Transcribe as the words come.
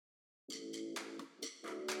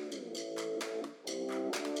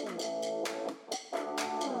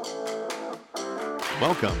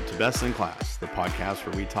Welcome to Best in Class, the podcast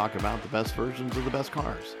where we talk about the best versions of the best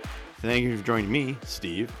cars. Thank you for joining me,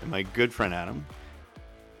 Steve, and my good friend Adam.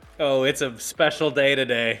 Oh, it's a special day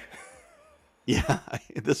today. Yeah,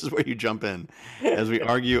 this is where you jump in as we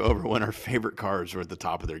argue over when our favorite cars are at the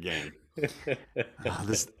top of their game.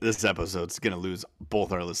 This episode's going to lose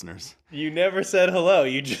both our listeners. You never said hello.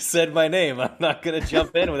 You just said my name. I'm not going to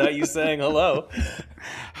jump in without you saying hello.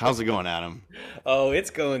 How's it going, Adam? Oh, it's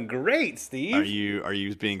going great, Steve. Are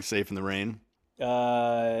you being safe in the rain?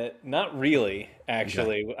 Not really,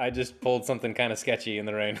 actually. Okay. I just pulled something kind of sketchy in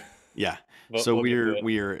the rain. Yeah. So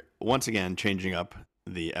we're once again changing up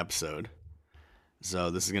the episode.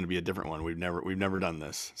 So this is going to be a different one. We've never done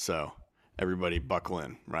this. So everybody buckle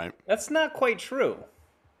in, right? That's not quite true.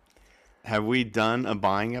 Have we done a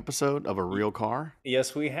buying episode of a real car?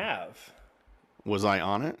 Yes, we have. Was I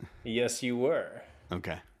on it? Yes, you were.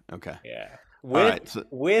 Okay. Yeah.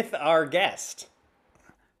 With our guest.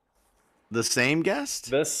 The same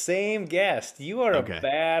guest? The same guest. You are a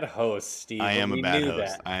bad host, Steve. I am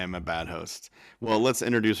a bad host. Well, let's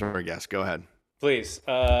introduce our guest. Go ahead. Please.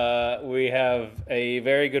 We have a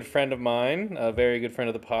very good friend of mine, a very good friend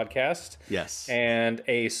of the podcast. Yes. And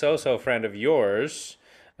a so-so friend of yours.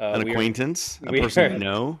 An acquaintance, a person you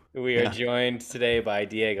know. We are joined today by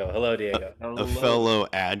Diego. Hello, Diego. A fellow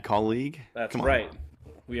ad colleague. That's right.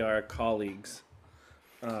 We are colleagues.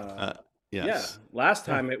 Yes. Yeah. Last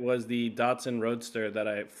time it was the Datsun Roadster that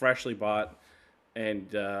I freshly bought and,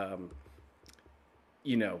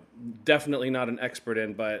 definitely not an expert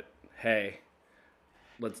in, but hey,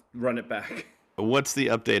 let's run it back. What's the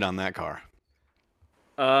update on that car?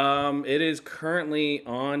 It is currently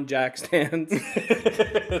on jack stands.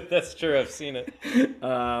 That's true. I've seen it. The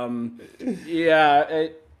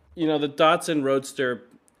Datsun Roadster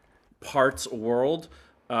parts world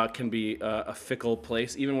can be a fickle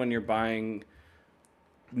place, even when you're buying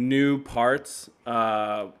new parts.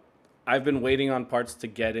 I've been waiting on parts to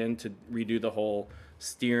get in to redo the whole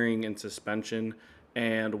steering and suspension,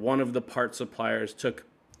 and one of the part suppliers took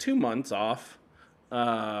 2 months off.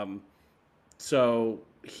 So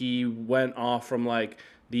he went off from like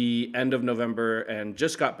the end of November and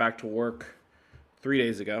just got back to work 3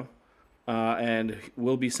 days ago. And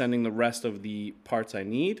we'll be sending the rest of the parts I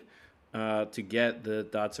need to get the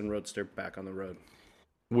Datsun Roadster back on the road.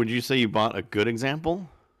 Would you say you bought a good example?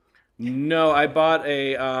 No, I bought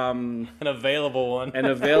an available one. An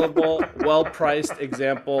available, well-priced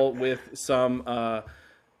example with some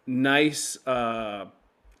nice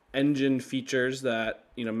engine features that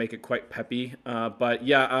make it quite peppy. But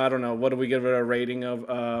yeah, I don't know. What do we give it a rating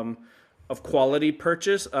of quality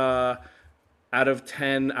purchase? Out of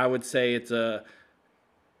 10, I would say it's a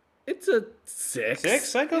 6.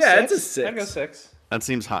 6? I go 6. Yeah, it's a 6. I go 6. That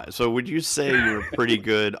seems high. So would you say you're a pretty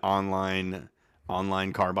good online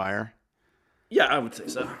car buyer? Yeah, I would say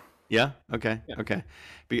so. Yeah. Okay. Yeah. Okay.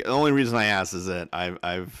 The only reason I ask is that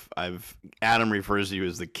I've Adam refers to you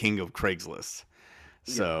as the king of Craigslist.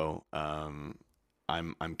 So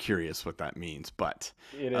I'm curious what that means, but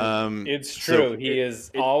it's true. So he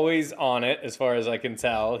is always on it, as far as I can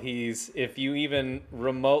tell. If you even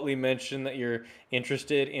remotely mention that you're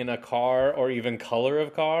interested in a car or even color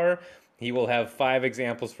of car, he will have 5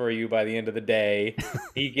 examples for you by the end of the day.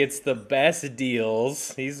 He gets the best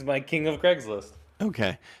deals. He's my king of Craigslist.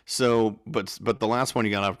 Okay. So, but the last one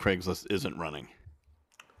you got off Craigslist isn't running.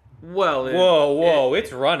 Well,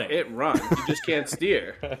 it's running. It runs. You just can't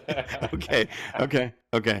steer. Okay.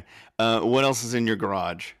 What else is in your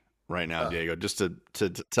garage right now, Diego? Just to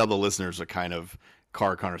tell the listeners what kind of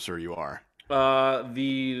car connoisseur you are.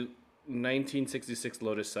 The 1966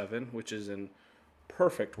 Lotus 7, which is in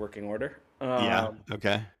perfect working order.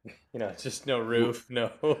 Okay. Just no roof,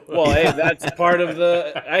 no. Well, hey, that's part of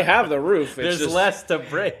I have the roof. There's just less to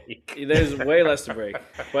break. There's way less to break.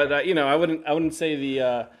 But I wouldn't say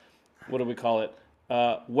the what do we call it?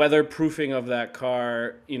 Weatherproofing of that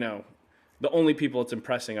car. The only people it's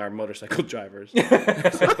impressing are motorcycle drivers.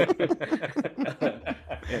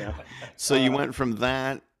 So you went from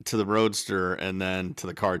that to the Roadster and then to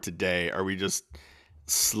the car today. Are we just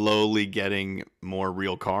slowly getting more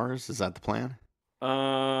real cars? Is that the plan?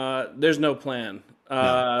 There's no plan.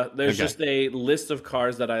 There's just a list of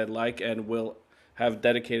cars that I like and will have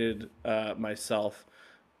dedicated myself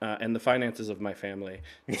and the finances of my family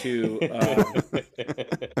to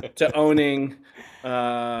owning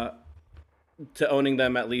them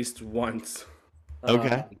at least once.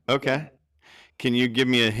 Okay. Can you give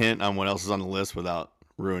me a hint on what else is on the list without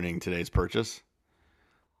ruining today's purchase?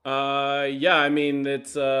 Yeah, I mean,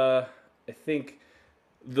 it's I think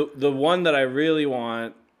the one that I really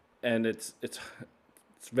want, and it's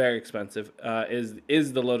it's very expensive.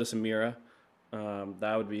 Is the Lotus Emira.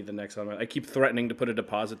 That would be the next one. I keep threatening to put a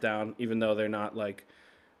deposit down, even though they're not like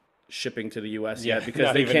shipping to the U.S. yet because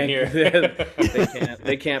not they even can't. here.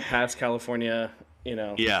 They can't pass California,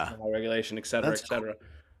 Yeah. regulation, et cetera, That's et cetera.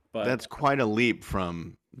 But that's quite a leap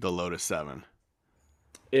from the Lotus 7.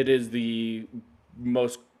 it is the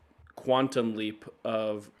most quantum leap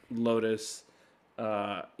of Lotus,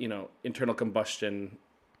 internal combustion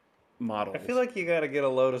I models. feel like you got to get a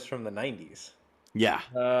Lotus from the 90s. Yeah.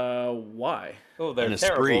 Why? Oh, they're An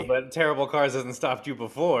terrible, Esprit. but terrible cars hasn't stopped you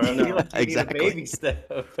before. I feel like you exactly. need a baby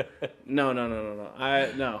step.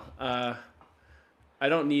 No. I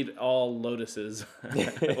don't need all Lotuses,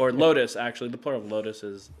 or Lotus. Actually, the plural of Lotus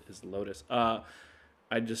is Lotus.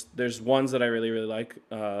 There's ones that I really really like.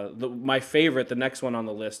 My favorite, the next one on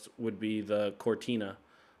the list would be the Cortina.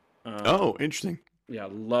 Oh, interesting. Yeah,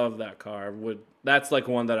 love that car. That's like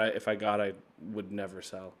one that if I got, I would never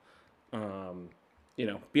sell.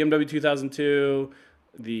 BMW 2002.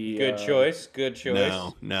 The Good choice. Good choice.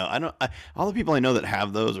 No. I don't. All the people I know that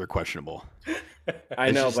have those are questionable. I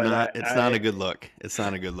It's know, just but not. It's not a good look. It's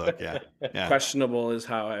not a good look. Yeah. Yeah. questionable is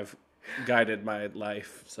how I've guided my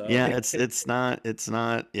life. So Yeah. It's not. It's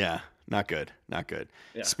not. Yeah. Not good. Not good.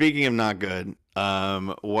 Yeah. Speaking of not good,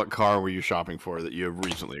 what car were you shopping for that you have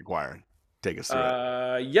recently acquired? Take us through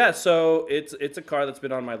it. Yeah, so it's a car that's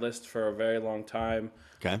been on my list for a very long time.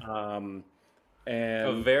 Okay. And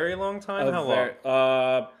A very long time? a How ver-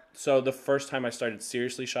 long? So the first time I started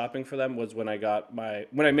seriously shopping for them was when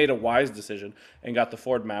I made a wise decision and got the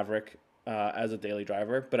Ford Maverick as a daily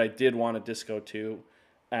driver, but I did want a Disco 2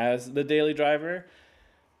 as the daily driver.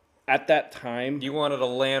 At that time, You wanted a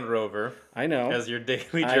Land Rover I know. as your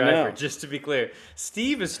daily I driver, know. just to be clear.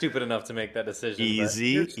 Steve is stupid enough to make that decision. but Easy,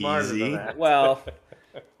 you're smarter easy. than that. Well,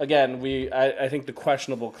 again, I think the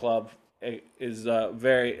questionable club is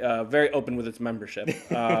very very open with its membership.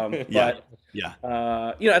 Yeah. But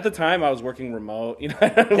Yeah. at the time I was working remote.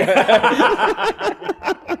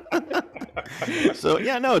 So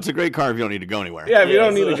yeah, no, it's a great car if you don't need to go anywhere. Yeah, if you Yeah,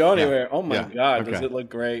 don't need so- to go anywhere. Oh my Yeah. God, does Okay. it look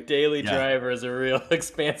great? Daily Yeah. driver is a real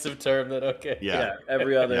expansive term that, okay. Yeah.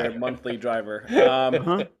 Every other Yeah. monthly driver.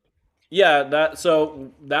 Huh? Yeah,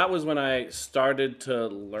 that was when I started to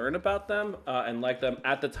learn about them and like them.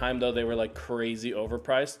 At the time, though, they were like crazy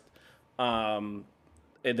overpriced.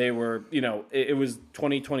 They were, it was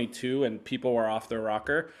 2022 and people were off their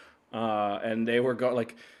rocker, and they were going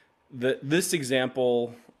like this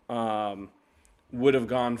example would have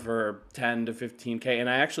gone for 10 to 15K, and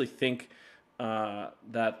I actually think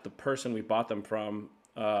that the person we bought them from,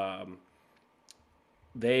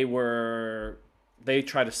 they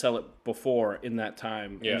tried to sell it before in that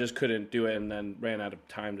time Yeah. and just couldn't do it, and then ran out of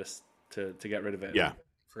time to get rid of it. Yeah.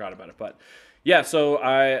 Forgot about it. But yeah, so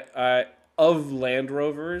I of Land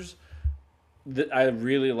Rovers, I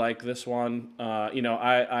really like this one.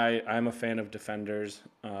 I'm a fan of Defenders,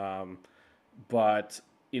 but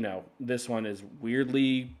this one is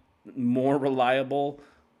weirdly more reliable,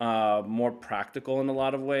 more practical in a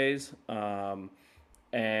lot of ways, and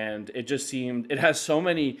it just seemed it has so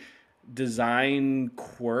many design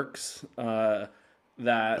quirks that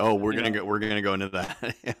Oh, we're gonna go into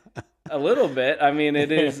that. a little bit. I mean,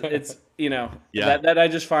 it's Yeah. that I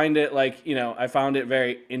just find it like I found it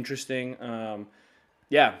very interesting.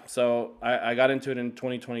 Yeah, so I got into it in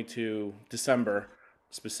 2022 December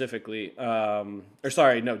specifically, January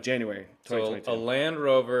So 2022. a Land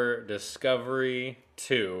Rover Discovery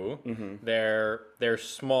 2, Mm-hmm. their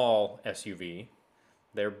small SUV,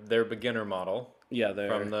 their beginner model Yeah, they're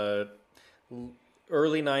from the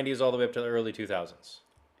early 90s all the way up to the early 2000s.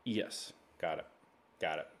 yes. Got it.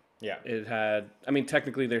 Yeah. It had, I mean,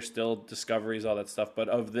 technically they're still Discoveries, all that stuff, but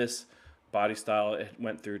of this body style, it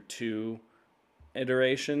went through two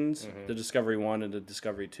iterations, the Discovery 1 and the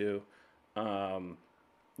Discovery 2.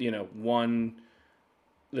 One,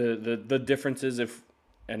 the differences, if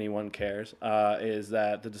anyone cares, is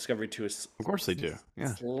that the Discovery 2 is Of course they do. Yeah.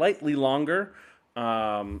 slightly longer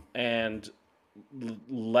and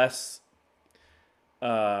less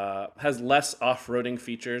has less off-roading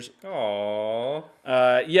features. Aww.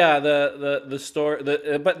 Yeah,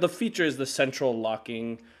 but the feature is the central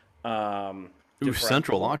locking. Ooh, differential.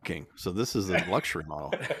 central locking. So this is a luxury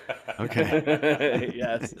model. Okay.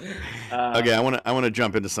 Yes. Okay. I want to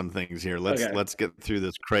jump into some things here. Okay. Let's get through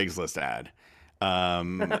this Craigslist ad.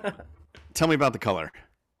 Tell me about the color.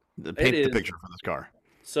 Paint the is- picture for this car.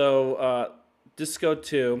 So Disco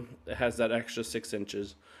 2 has that extra 6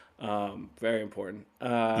 inches. Very important.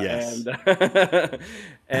 Yes.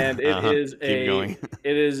 And it is Keep going.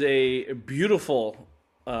 it is a beautiful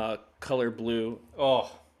color blue. Oh,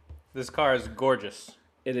 this car is gorgeous.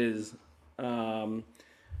 It is. And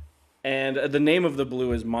the name of the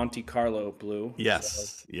blue is Monte Carlo blue.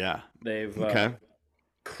 Yes. Yeah. They've Okay.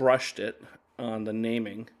 crushed it on the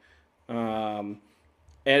naming. Um,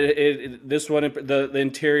 and this one, the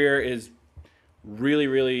interior is really,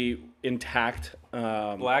 really intact.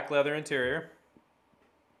 Black leather interior.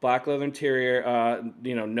 Black leather interior,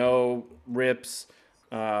 no rips.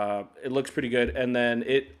 It looks pretty good. And then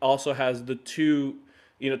it also has the two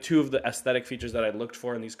of the aesthetic features that I looked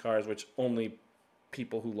for in these cars, which only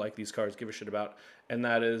people who like these cars give a shit about. And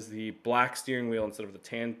that is the black steering wheel instead of the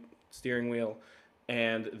tan steering wheel,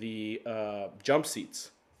 and the jump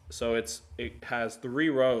seats. So it has 3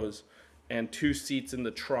 rows and 2 seats in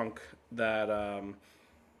the trunk that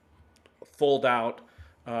fold out,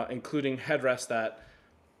 including headrests that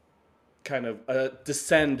kind of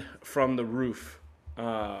descend from the roof,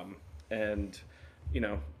 and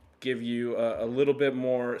give you a little bit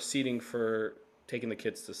more seating for taking the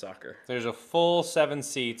kids to soccer. There's a full 7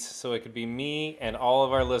 seats, so it could be me and all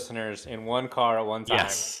of our listeners in one car at one time.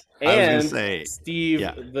 Yes. And I was gonna say, Steve,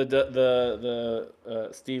 yeah.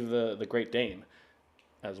 Steve the Great Dane,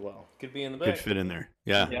 as well. Could be in the back. Could fit in there.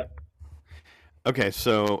 Yeah. Yep. Okay,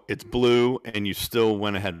 so it's blue, and you still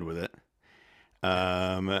went ahead with it.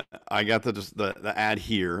 I got the ad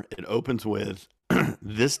here. It opens with,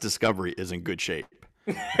 "This Discovery is in good shape."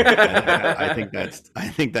 I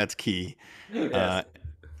think that's key,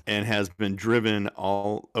 and has been driven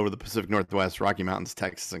all over the Pacific Northwest, Rocky Mountains,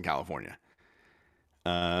 Texas, and California.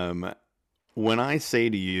 When I say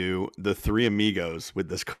to you the 3 amigos with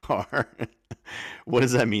this car, what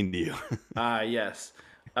does that mean to you? Yes.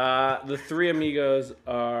 The 3 amigos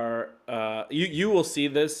are you will see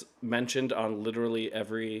this mentioned on literally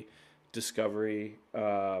every Discovery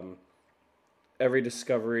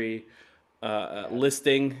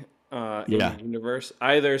listing in the universe,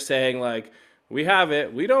 either saying like, we have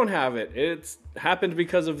it, we don't have it, it's happened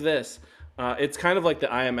because of this. It's kind of like the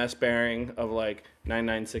IMS bearing of like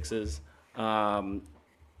 996s,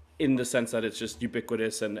 in the sense that it's just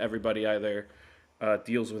ubiquitous and everybody either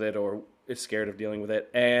deals with it or is scared of dealing with it.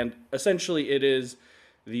 And essentially it is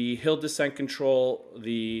the hill descent control,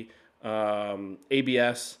 the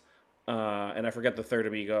ABS, and I forget the third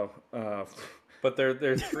amigo. But there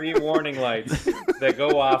are 3 warning lights that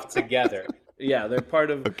go off together. Yeah, they're part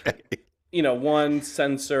of one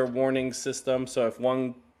sensor warning system. So if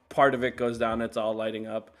one part of it goes down, it's all lighting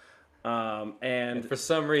up. And for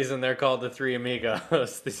some reason, they're called the 3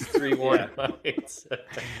 amigos. These 3 warning lights.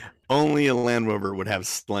 Only a Land Rover would have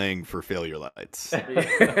slang for failure lights.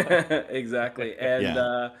 Exactly.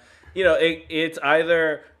 And it's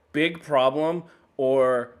either big problem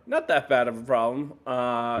or not that bad of a problem.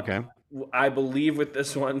 Okay. I believe with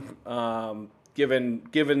this one,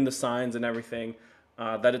 given the signs and everything,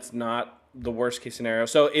 that it's not the worst case scenario.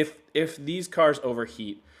 So if these cars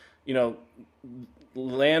overheat,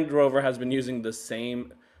 Land Rover has been using the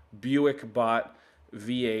same Buick bought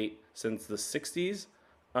V8 since the 60s,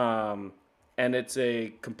 and it's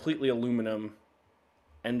a completely aluminum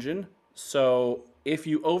engine. So if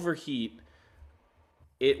you overheat,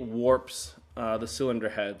 it warps the cylinder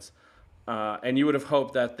heads. And you would have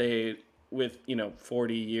hoped that they, with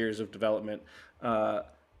 40 years of development,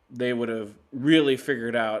 they would have really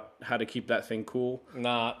figured out how to keep that thing cool.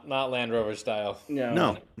 Not Land Rover style.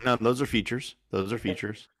 No, those are features.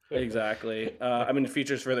 Exactly.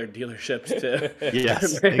 Features for their dealerships to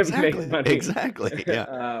yes, make money. Exactly.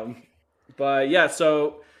 Yeah. But yeah,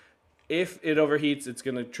 so if it overheats, it's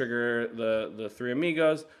going to trigger the 3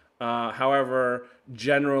 amigos. However,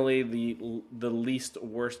 generally the least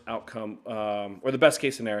worst outcome, or the best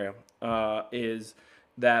case scenario, is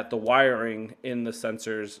that the wiring in the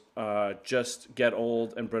sensors just get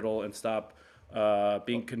old and brittle and stop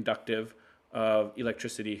being conductive of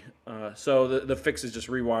electricity. So the fix is just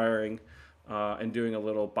rewiring and doing a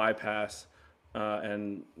little bypass,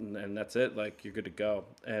 and that's it. Like, you're good to go.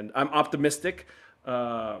 And I'm optimistic.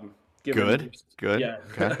 Given, Good. Yeah.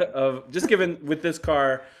 Okay. Just given with this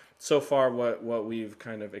car so far, what we've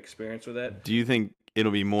kind of experienced with it. Do you think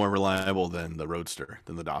it'll be more reliable than the Roadster,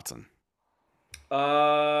 than the Datsun?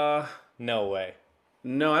 No way.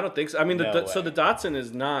 No, I don't think so. I mean, So the Datsun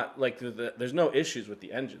is not like there's no issues with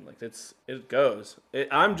the engine. Like, it goes.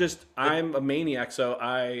 I'm a maniac, so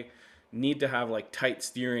I need to have like tight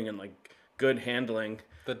steering and like good handling.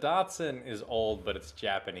 The Datsun is old, but it's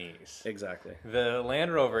Japanese. Exactly. The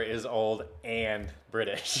Land Rover is old and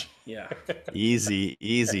British. Yeah. Easy.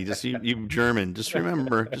 Just you German. Just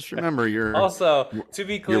remember your Also, to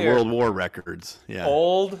be clear, your World War records. Yeah.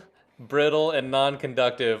 old brittle, and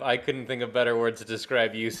non-conductive. I couldn't think of better words to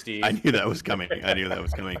describe you, Steve. I knew that was coming. I knew that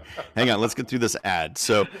was coming. Hang on, let's get through this ad.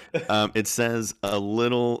 So it says a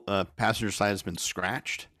little passenger side has been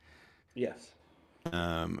scratched. Yes.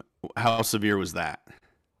 How severe was that?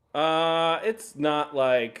 It's not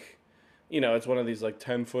like, it's one of these like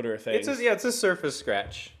 10-footer things. It's a surface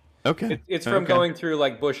scratch. Okay. It's from going through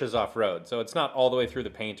like bushes off road, so it's not all the way through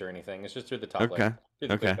the paint or anything. It's just through the top layer. Through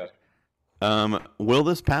the quick bed. Will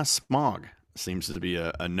this pass smog? Seems to be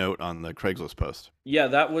a note on the Craigslist post. Yeah,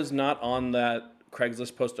 that was not on that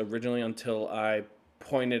Craigslist post originally until I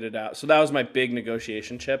pointed it out. So that was my big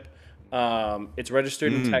negotiation chip. It's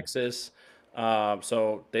registered in Texas,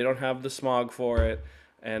 so they don't have the smog for it.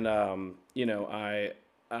 And I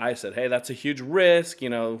said, hey, that's a huge risk.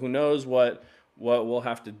 Who knows what we'll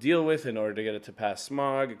have to deal with in order to get it to pass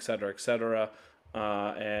smog, et cetera, et cetera.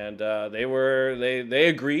 And they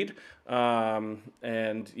agreed, and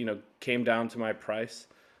came down to my price.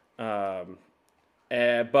 But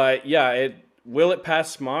yeah, will it pass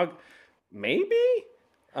smog? Maybe.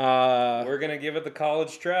 We're gonna give it the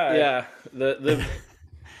college try. Yeah.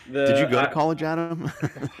 Did you go to college, Adam?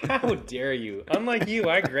 How dare you? Unlike you,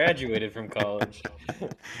 I graduated from college.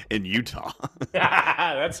 In Utah.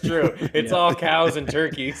 That's true. It's all cows and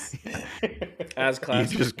turkeys. As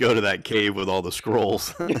class. You just go to that cave with all the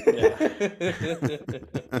scrolls.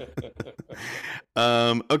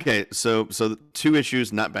 Okay, so the two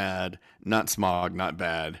issues, not bad. Not smog, not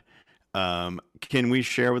bad. Can we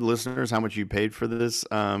share with listeners how much you paid for this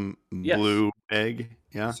blue egg?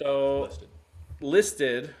 Yeah. So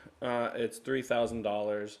listed, it's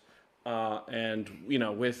 $3,000, and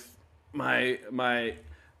with my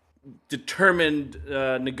determined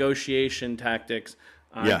negotiation tactics,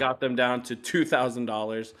 I got them down to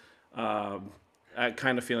 $2,000.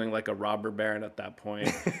 Kind of feeling like a robber baron at that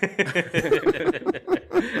point.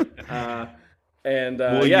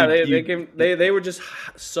 They were just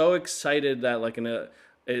so excited that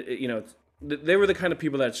they were the kind of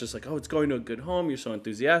people that's just like, oh, it's going to a good home. You're so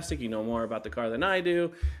enthusiastic. You know more about the car than I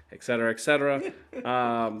do, et cetera, et cetera.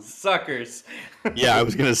 Suckers. Yeah, I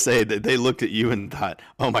was going to say that they looked at you and thought,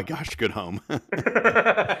 oh my gosh, good home. Yeah.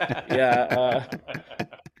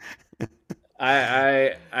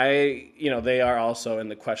 They are also in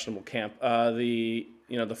the questionable camp. The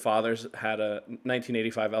fathers had a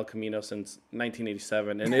 1985 El Camino since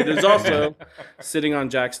 1987, and it is also sitting on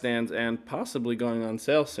jack stands and possibly going on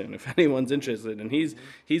sale soon if anyone's interested. And he's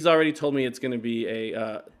already told me it's going to be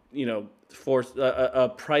a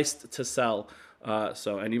priced to sell.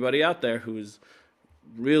 So anybody out there who's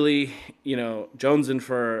really jonesing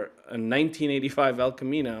for a 1985 El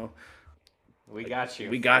Camino, we got you.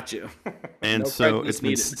 We got you. And so it's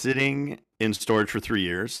been sitting in storage for 3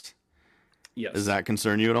 years. Yes. Does that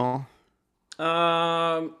concern you at all?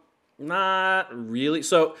 Not really.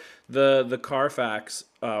 So the Carfax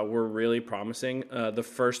were really promising. The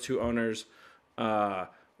first two owners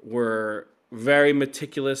were very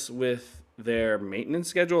meticulous with their maintenance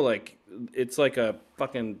schedule. Like, it's like a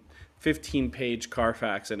fucking 15-page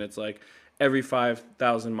Carfax, and it's like every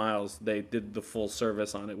 5,000 miles they did the full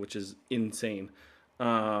service on it, which is insane.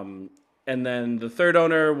 And then the third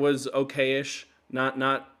owner was okay-ish, not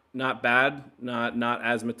bad, not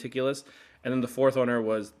as meticulous. And then the fourth owner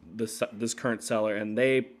was this current seller, and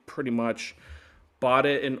they pretty much bought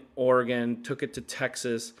it in Oregon, took it to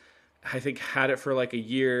Texas, I think had it for like a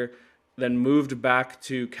year, then moved back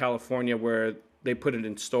to California where they put it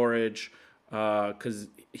in storage because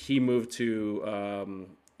he moved to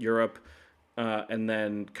Europe, and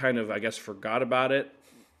then kind of, I guess, forgot about it,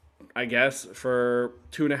 for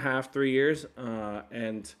 2.5, 3 years.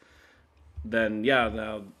 And then,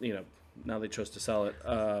 now they chose to sell it.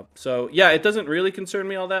 So it doesn't really concern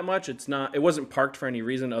me all that much. It wasn't parked for any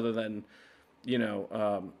reason other than,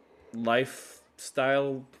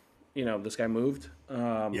 lifestyle. This guy moved.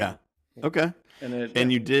 Yeah. Okay.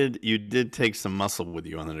 And you did take some muscle with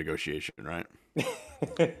you on the negotiation, right?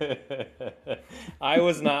 I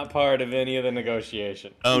was not part of any of the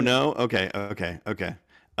negotiation. Oh no? Okay.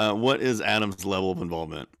 What is Adam's level of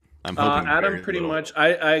involvement? I'm hoping Adam pretty much.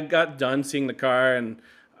 I got done seeing the car, and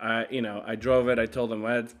I drove it. I told him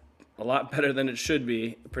it's a lot better than it should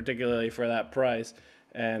be, particularly for that price.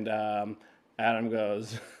 And Adam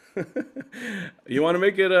goes, "You want to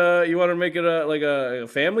make it like a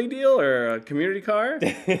family deal or a community car?"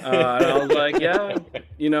 And I was like, "Yeah,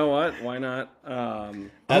 you know what? Why not?"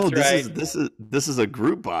 That's right. This is a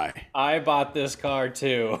group buy. I bought this car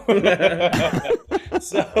too.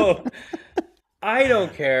 So I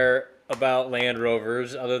don't care about Land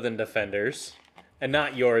Rovers other than Defenders. And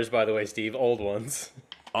not yours, by the way, Steve. Old ones.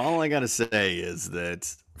 All I got to say is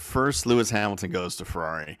that first Lewis Hamilton goes to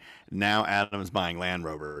Ferrari. Now Adam's buying Land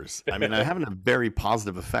Rovers. I mean, I'm having a very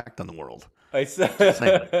positive effect on the world. So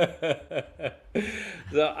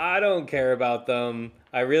I don't care about them.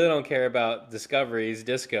 I really don't care about Discoveries,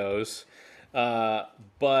 Discos.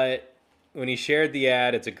 But when he shared the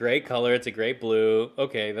ad, it's a great color, it's a great blue.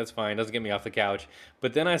 Okay, that's fine. Doesn't get me off the couch.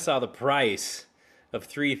 But then I saw the price of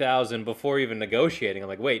 $3,000 before even negotiating. I'm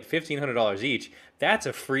like, wait, $1,500 each. That's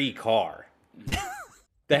a free car.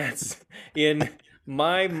 That's in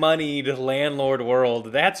my moneyed landlord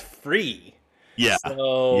world. That's free. Yeah.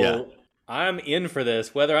 So Yeah. I'm in for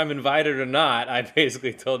this, whether I'm invited or not. I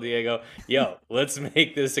basically told Diego, "Yo, let's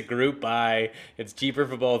make this a group buy. It's cheaper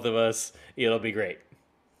for both of us. It'll be great."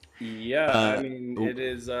 Yeah, I mean, it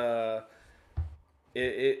is.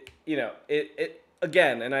 It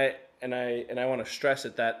again, and I want to stress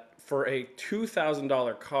it that for a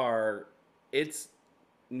 $2,000 car, it's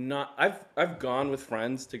not. I've gone with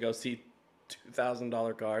friends to go see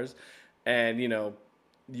 $2,000 cars, and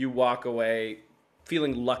you walk away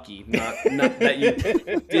feeling lucky, not that you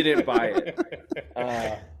didn't buy it.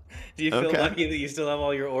 Do you feel lucky that you still have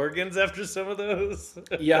all your organs after some of those?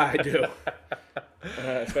 Yeah, I do.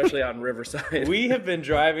 Especially on Riverside. We have been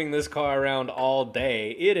driving this car around all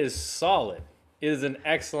day. It is solid. It is an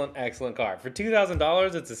excellent, excellent car. For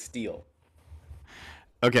 $2,000, it's a steal.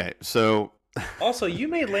 Okay, so also, you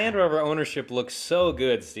made Land Rover ownership look so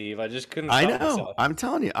good, Steve. I just couldn't stop myself. I'm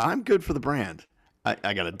telling you, I'm good for the brand.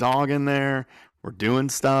 I got a dog in there. We're doing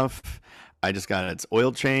stuff. I just got its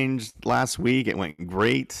oil changed last week. It went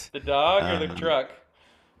great. The dog or the truck?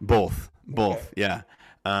 Both, Okay. yeah.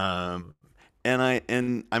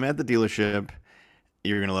 And I'm at the dealership.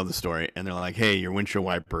 You're gonna love the story. And they're like, "Hey, your windshield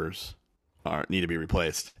wipers need to be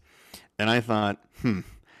replaced." And I thought,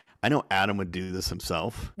 I know Adam would do this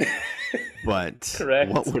himself, but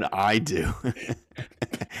Correct. what would I do?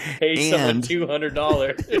 Pay someone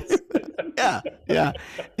 $200. Yeah.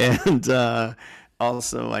 And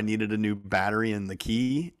also, I needed a new battery in the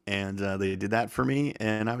key, and they did that for me.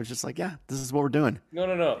 And I was just like, yeah, this is what we're doing.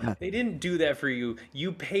 No. Yeah. They didn't do that for you.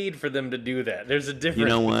 You paid for them to do that. There's a difference You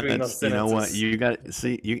know what? between those You sentences. know what? You got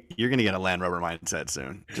see. You're gonna get a Land Rover mindset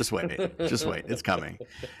soon. Just wait. Just wait. It's coming.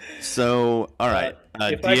 So, all right,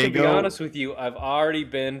 if Diego. I can be honest with you, I've already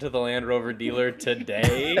been to the Land Rover dealer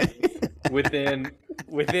today. within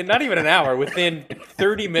not even an hour, within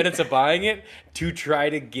 30 minutes of buying it, to try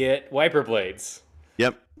to get wiper blades.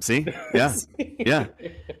 Yep. See? Yeah. Yeah.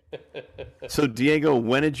 So, Diego,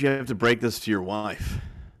 when did you have to break this to your wife?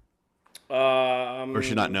 Or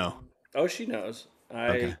should not know? Oh, she knows.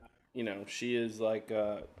 Okay. She is like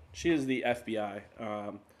she is the FBI.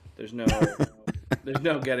 There's no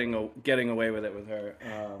getting away with it with her.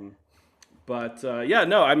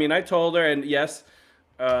 I mean, I told her, and yes,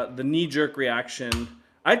 the knee-jerk reaction.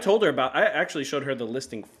 I told her about. I actually showed her the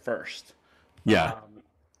listing first. Yeah.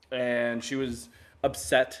 And she was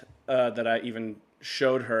upset that I even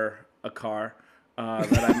showed her a car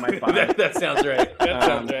that I might buy. that sounds right. That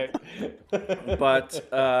sounds right. But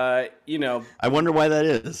I wonder why that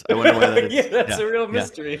is. Yeah, that's a real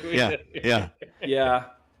mystery. Yeah.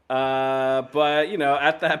 But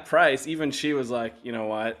at that price, even she was like, you know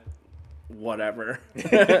what, whatever.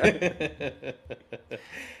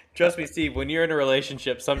 Trust me, Steve, when you're in a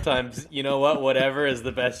relationship, sometimes, you know what, whatever is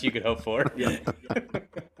the best you could hope for. Yeah.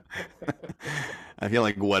 I feel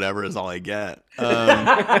like whatever is all I get.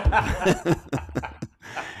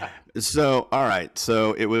 So, all right.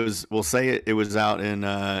 So we'll say it was out in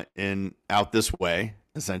out this way,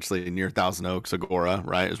 essentially near Thousand Oaks, Agora,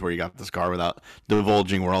 right? Is where you got this car without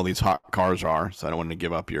divulging where all these hot cars are. So I don't want to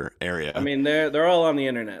give up your area. I mean, they're all on the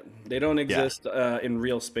internet. They don't exist in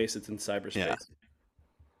real space. It's in cyberspace. Yeah.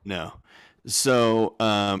 No. So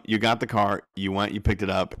you got the car, you picked it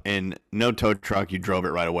up, and no tow truck, you drove it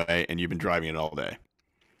right away, and you've been driving it all day.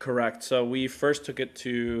 Correct. So we first took it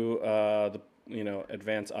to the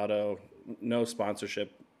Advance Auto, no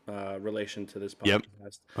sponsorship relation to this podcast. Yep,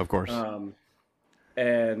 of course.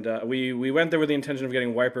 And we went there with the intention of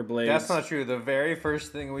getting wiper blades. That's not true. The very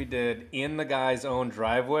first thing we did in the guy's own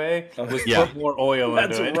driveway was Yeah. put more oil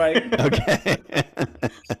into it. That's right. Okay.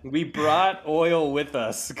 We brought oil with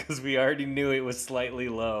us because we already knew it was slightly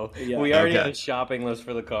low. Yeah. We already Okay. had a shopping list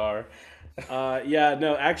for the car.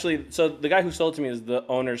 No, actually, so the guy who sold it to me is the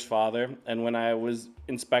owner's father. And when I was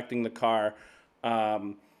inspecting the car,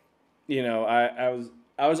 I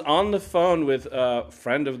was on the phone with a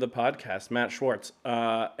friend of the podcast, Matt Schwartz,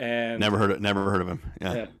 and Never heard of him.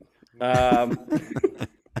 Yeah.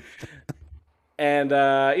 And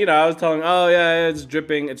I was telling him, oh yeah, it's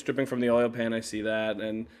dripping from the oil pan. I see that,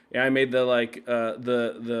 and I made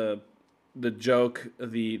the the joke,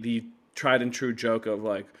 the tried and true joke of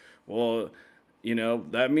like, well,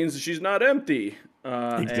 that means she's not empty.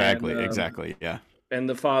 Exactly. Yeah. And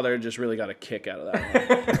the father just really got a kick out of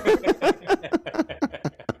that one.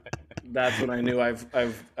 That's when I knew I've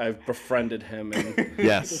befriended him. And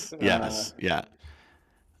Yes. Yeah.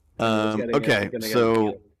 Okay.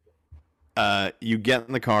 So You get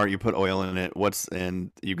in the car, you put oil in it.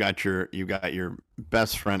 And you got your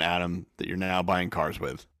best friend Adam that you're now buying cars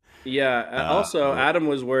with. yeah. Also, Adam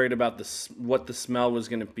was worried about what the smell was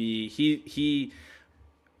going to be. He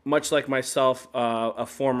much like myself, a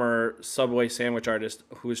former Subway sandwich artist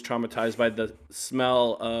who was traumatized by the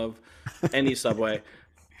smell of any Subway,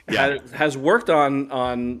 has worked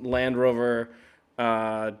on Land Rover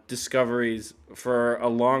discoveries for a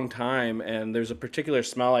long time, and there's a particular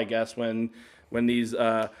smell, I guess, when these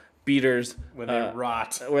beaters when they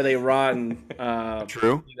rot, where they rot, and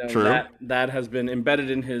true. That has been embedded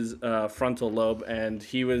in his frontal lobe, and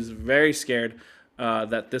he was very scared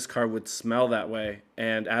that this car would smell that way.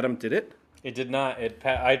 And Adam did it. It did not.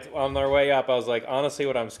 On our way up, I was like, honestly,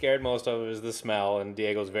 what I'm scared most of is the smell. And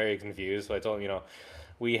Diego's very confused. So I told him,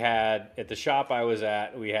 we had, at the shop I was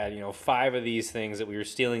at, we had, 5 of these things that we were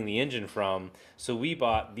stealing the engine from. So we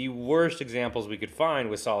bought the worst examples we could find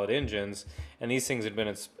with solid engines. And these things had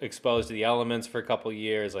been exposed to the elements for a couple of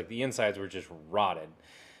years. Like, the insides were just rotted.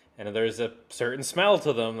 And there's a certain smell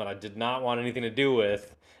to them that I did not want anything to do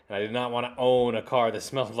with. And I did not want to own a car that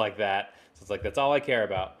smelled like that. So it's like, that's all I care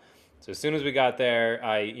about. So as soon as we got there,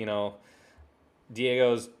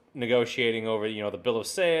 Diego's negotiating over, the bill of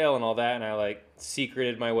sale and all that. And I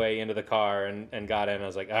secreted my way into the car and got in. I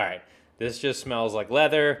was like, all right, this just smells like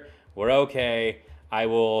leather. We're okay. I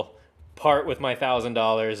will part with my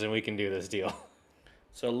 $1,000 and we can do this deal.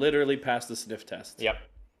 So literally passed the sniff test. Yep.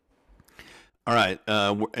 All right.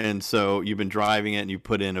 And so you've been driving it and you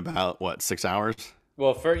put in about 6 hours?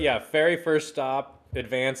 Well, very first stop,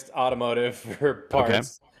 Advanced Automotive for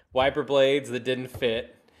parts, wiper blades that didn't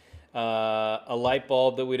fit, a light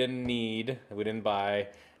bulb that we didn't need, that we didn't buy,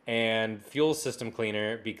 and fuel system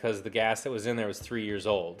cleaner because the gas that was in there was 3 years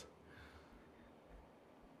old.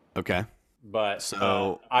 Okay. But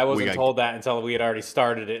I wasn't told that until we had already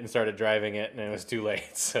started it and started driving it, and it was too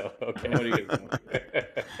late. So, okay. What are you doing?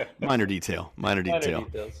 Minor detail.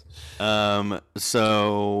 Details.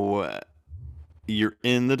 So you're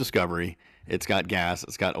in the Discovery. It's got gas.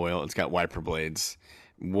 It's got oil. It's got wiper blades.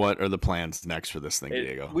 What are the plans next for this thing,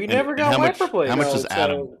 Diego? We never got wiper blades. How much does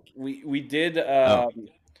Adam? We did not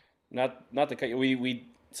to cut you. We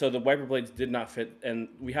so the wiper blades did not fit, and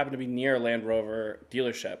we happened to be near a Land Rover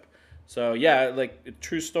dealership. So yeah, a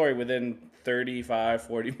true story. Within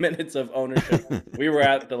 35-40 minutes of ownership, we were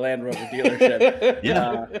at the Land Rover dealership.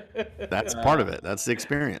 Yeah, that's part of it. That's the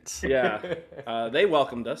experience. Yeah, they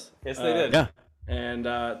welcomed us. Yes, they did. Yeah. And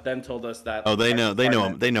then told us that. Oh, they know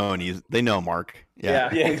him. They know Mark.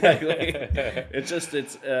 Yeah, exactly. It's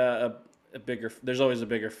a bigger. There's always a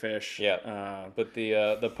bigger fish. Yeah. But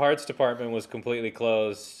the parts department was completely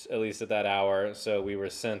closed, at least at that hour. So we were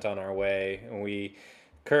sent on our way, and we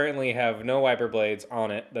currently have no wiper blades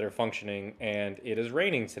on it that are functioning, and it is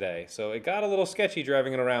raining today. So it got a little sketchy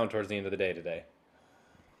driving it around towards the end of the day today.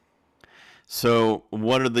 So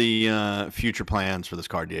what are the future plans for this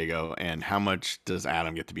car, Diego, and how much does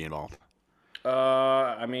Adam get to be involved?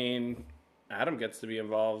 I mean, Adam gets to be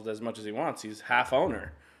involved as much as he wants. He's half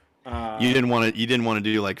owner. You didn't want to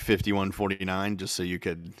do 51-49 just so you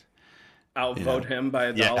could outvote him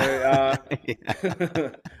by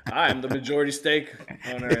 $1. I'm the majority stake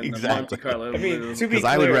owner in the Monte Carlo. I mean, to be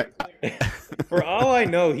clear, for all I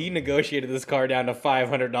know, he negotiated this car down to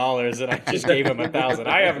 $500, and I just gave him $1,000.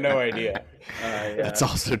 I have no idea. That's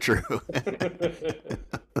also true.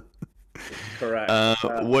 Correct.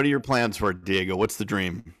 What are your plans for it, Diego? What's the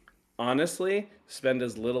dream? Honestly, spend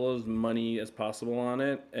as little as money as possible on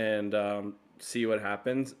it, and see what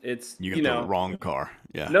happens. It's you get the wrong car.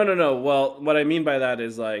 Yeah. No. Well, what I mean by that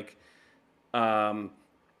is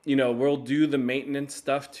we'll do the maintenance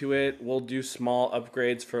stuff to it. We'll do small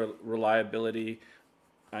upgrades for reliability.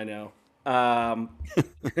 I know. A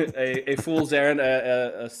fool's errand,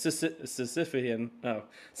 a Sisyphean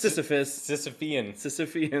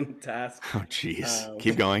task. Oh, jeez.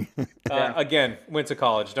 Keep going. Again, went to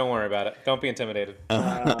college. Don't worry about it. Don't be intimidated.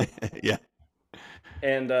 Yeah.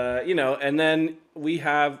 And and then we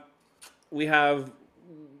have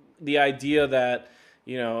the idea that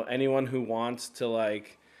anyone who wants to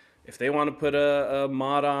if they want to put a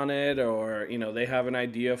mod on it, or they have an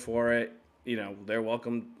idea for it, they're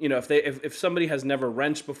welcome. If somebody has never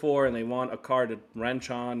wrenched before and they want a car to wrench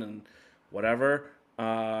on and whatever,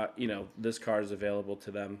 this car is available to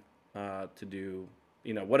them. to do,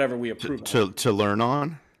 whatever we approve to learn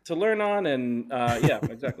on. to learn on, and yeah,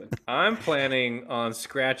 exactly. I'm planning on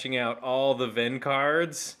scratching out all the VIN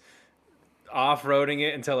cards, off-roading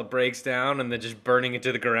it until it breaks down, and then just burning it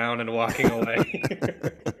to the ground and walking away.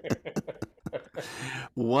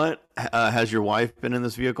 What has your wife been in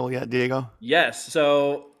this vehicle yet, Diego? Yes.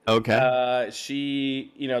 So Okay.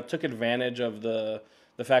 she, took advantage of the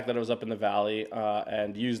fact that it was up in the valley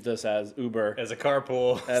and used this as Uber, As a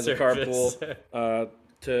carpool as a service. carpool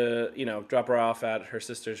to drop her off at her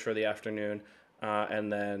sister's for the afternoon,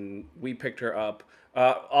 and then we picked her up.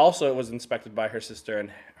 Also, it was inspected by her sister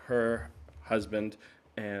and her husband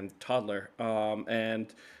and toddler,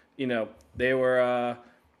 and they were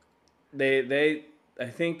they I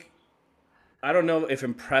think, I don't know if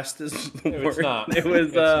impressed is the word. It's not. It was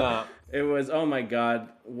It's not. it was, oh my God,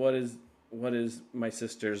 what is my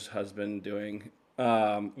sister's husband doing?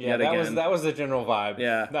 Yeah, yet that again. was the general vibe.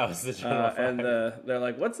 Yeah. That was the general vibe. And they're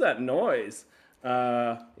like, what's that noise?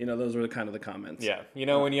 Those were kind of the comments. Yeah,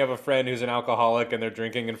 when you have a friend who's an alcoholic and they're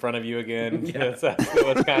drinking in front of you again, that's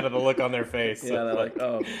what's kind of the look on their face. Yeah, they're like,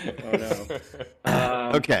 oh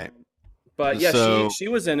no. Okay. But yeah, So- she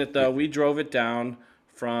was in it though. We drove it down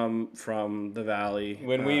from the valley.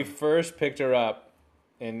 When we first picked her up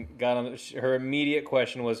and got on, her immediate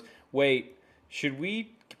question was, "Wait, should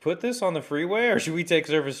we put this on the freeway or should we take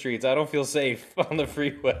surface streets? I don't feel safe on the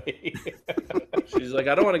freeway." She's like,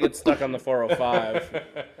 I don't want to get stuck on the 405.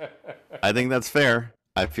 I think that's fair.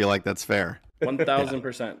 I feel like that's fair.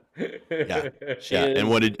 1,000%. Yeah. She Yeah. is,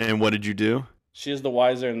 And what did you do? she is the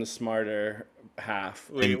wiser and the smarter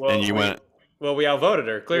half. And you went. Well, we outvoted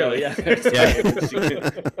her, clearly. Yeah. Yeah.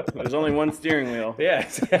 There's only one steering wheel. Yeah,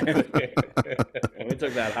 exactly. And we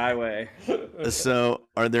took that highway. So,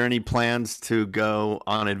 are there any plans to go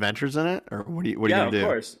on adventures in it, or what are you Yeah, gonna of do?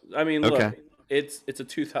 course. I mean, Okay. look, it's a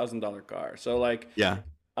 $2,000 car. So like, Yeah.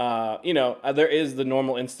 there is the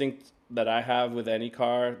normal instinct that I have with any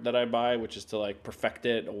car that I buy, which is to like perfect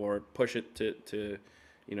it or push it to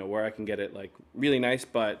where I can get it like really nice.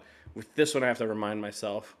 But with this one, I have to remind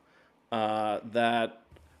myself that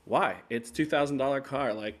why it's $2,000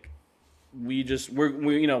 car. Like we're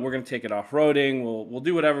gonna take it off roading. We'll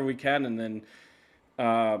do whatever we can, and then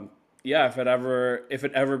if it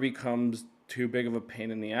ever becomes too big of a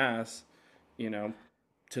pain in the ass,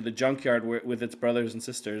 to the junkyard with its brothers and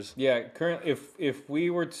sisters. Yeah, currently, if we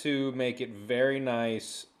were to make it very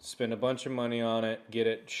nice, spend a bunch of money on it, get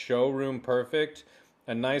it showroom perfect,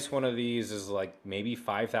 a nice one of these is like maybe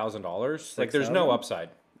 $5,000. Like, there's no upside.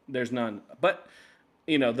 There's none. But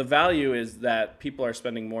the value is that people are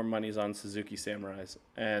spending more monies on Suzuki Samurais,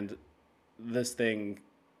 and this thing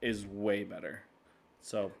is way better.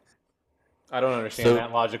 So I don't understand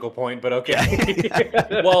that logical point, but okay.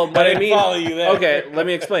 well, but I mean, follow you there. Okay, let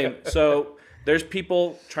me explain. So there's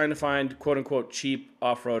people trying to find quote unquote cheap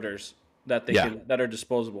off-roaders that that are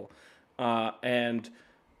disposable, and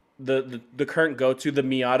the current go-to, the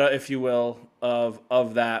Miata, if you will,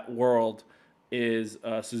 of that world is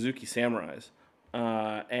Suzuki Samurais,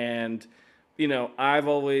 and I've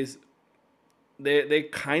always they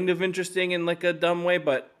kind of interesting in like a dumb way,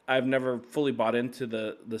 but I've never fully bought into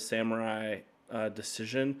the Samurai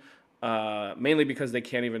decision, mainly because they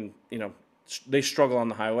can't even, they struggle on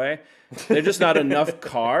the highway. They're just not enough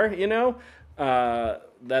car,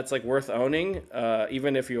 that's like worth owning,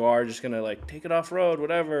 even if you are just gonna like take it off road,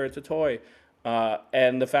 whatever, it's a toy.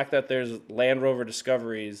 And the fact that there's Land Rover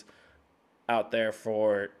Discoveries out there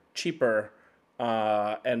for cheaper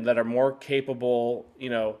and that are more capable,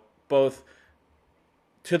 both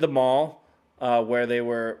to the mall, where they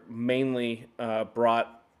were mainly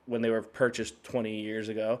brought when they were purchased 20 years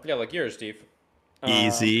ago. Yeah, like yours, Steve.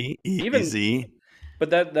 Easy. But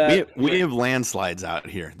that we have landslides out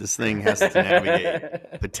here. This thing has to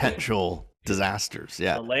navigate potential disasters.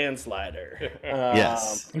 Yeah. a landslider.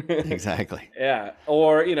 Yes. Exactly. Yeah,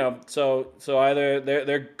 or so either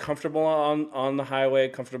they're comfortable on the highway,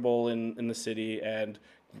 comfortable in the city, and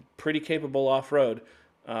pretty capable off road.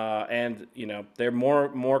 And they're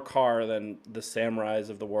more car than the Samurais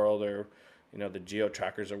of the world, or the Geo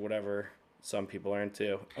Trackers or whatever some people are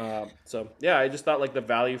into. So yeah, I just thought like the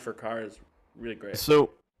value for car is really great. So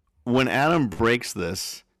when Adam breaks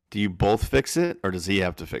this, do you both fix it, or does he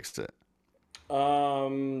have to fix it?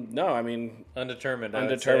 No, I mean Undetermined.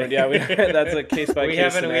 undetermined. Yeah, that's a case by case.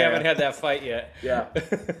 We haven't had that fight yet. Yeah.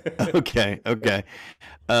 Okay.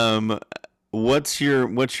 What's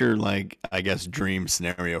your like, I guess, dream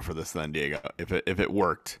scenario for this then, Diego? If it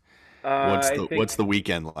worked, what's the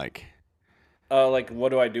weekend like? Like what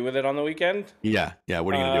do I do with it on the weekend? Yeah.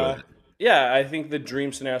 What are you gonna do with it? Yeah, I think the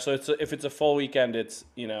dream scenario. So if it's a full weekend, it's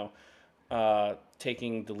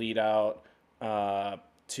taking the lead out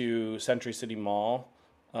to Century City Mall,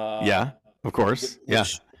 uh, Yeah, of course. Yeah,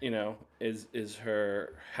 which is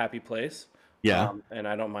her happy place, yeah. and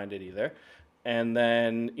I don't mind it either. And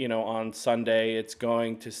then on Sunday, it's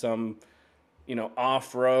going to some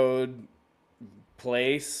off road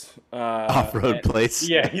place. Off-road place.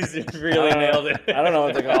 Yeah, he's really nailed it. I don't know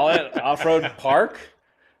what to call it. Off road park.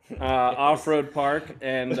 Off-road park,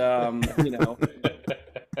 and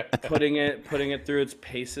putting it through its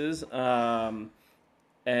paces, and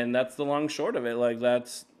that's the long short of it. Like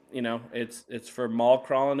that's it's for mall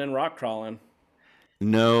crawling and rock crawling.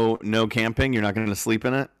 No camping. You're not going to sleep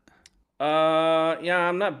in it. Yeah,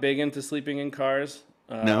 I'm not big into sleeping in cars.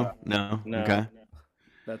 No. No, Okay.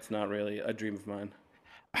 that's not really a dream of mine.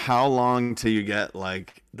 How long till you get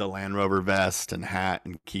like the Land Rover vest and hat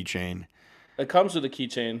and keychain? It comes with a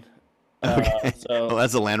keychain. Okay. Oh, So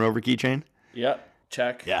that's a Land Rover keychain. yep,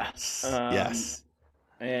 check. Yes. Um, Yes.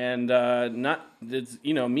 and not it's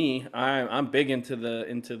me. I'm big into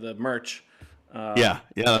the merch. Yeah.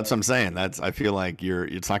 Yeah. That's what I'm saying. I feel like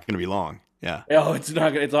it's not going to be long. Yeah. Oh, it's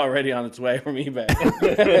not. It's already on its way from eBay.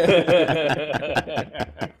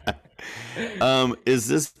 Is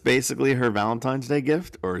this basically her Valentine's Day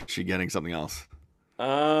gift, or is she getting something else?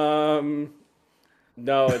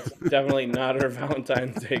 No, it's definitely not her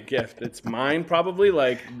Valentine's Day gift. It's mine, probably.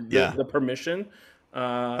 Like Yeah. the permission.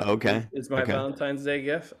 Okay. Is my Okay. Valentine's Day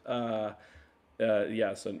gift.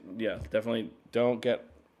 Yeah. So yeah, definitely don't get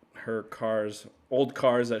her old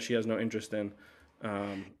cars that she has no interest in.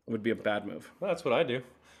 Would be a bad move. That's what I do.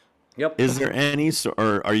 Yep. Is there any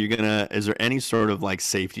or are you gonna? Is there any sort of like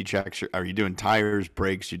safety checks? Are you doing tires,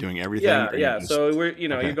 brakes? You're doing everything? Yeah, Or you yeah. just- So we're Okay.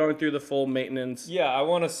 you're going through the full maintenance. Yeah, I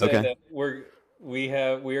want to say Okay. that we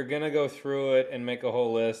are gonna go through it and make a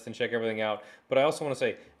whole list and check everything out. But I also want to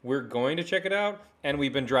say we're going to check it out, and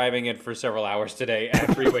we've been driving it for several hours today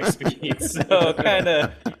at freeway speed, so kind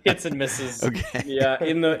of hits and misses. Okay. Yeah,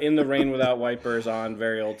 in the rain without wipers on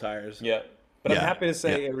very old tires. Yeah, but I'm Yeah, happy to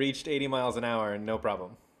say yeah. it reached 80 miles an hour and no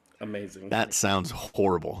problem. Amazing. That sounds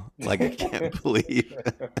horrible. Like I can't believe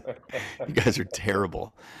you guys are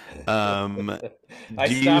terrible. I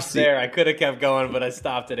Do you stopped see- there. I could have kept going, but I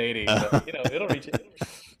stopped at 80. But, it'll reach it.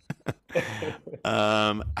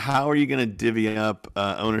 How are you gonna divvy up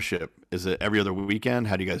ownership? Is it every other weekend?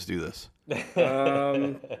 How do you guys do this?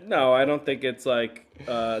 No, I don't think it's like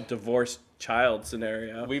a divorced child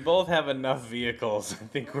scenario. We both have enough vehicles. I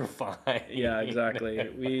think we're fine. Yeah,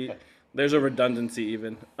 exactly. There's a redundancy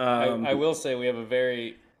even. I will say we have a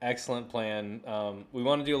very excellent plan. We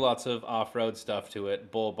want to do lots of off-road stuff to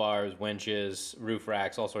it: bull bars, winches, roof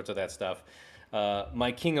racks, all sorts of that stuff.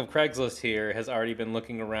 My king of Craigslist here has already been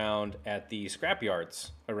looking around at the scrap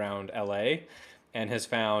yards around LA and has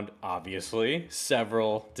found, obviously,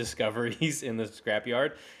 several discoveries in the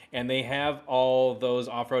scrapyard, and they have all those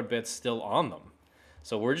off-road bits still on them.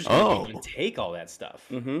 So we're just going to take all that stuff.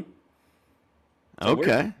 Mm-hmm. So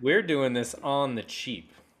Okay. we're doing this on the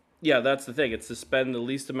cheap. Yeah, that's the thing. It's to spend the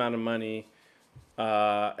least amount of money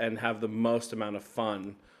and have the most amount of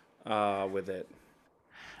fun with it.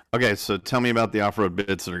 Okay, so tell me about the off-road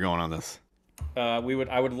bits that are going on this. I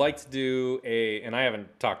would like to do and I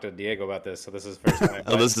haven't talked to Diego about this, so this is the first time.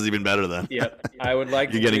 Oh, this is even better then. Yep. I would like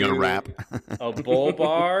You're to getting do a wrap. a bull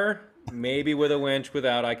bar, maybe with a winch,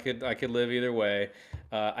 without. I could live either way.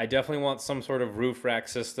 I definitely want some sort of roof rack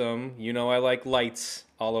system. I like lights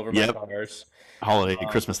all over my Yep. cars. Holiday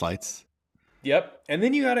Christmas lights. Yep. And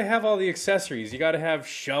then you got to have all the accessories. You got to have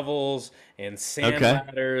shovels and sand Okay.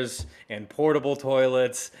 ladders and portable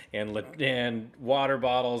toilets and water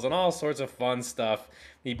bottles and all sorts of fun stuff.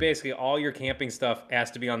 Basically, all your camping stuff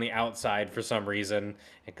has to be on the outside for some reason,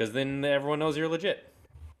 because then everyone knows you're legit.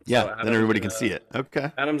 Yeah, Adam's then everybody can gonna- see it.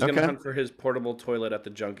 Okay. Adam's okay. gonna hunt for his portable toilet at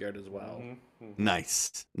the junkyard as well.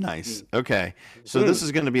 Nice. Okay. So this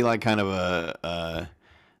is going to be like kind of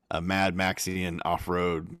a Mad Maxian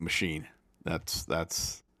off-road machine. That's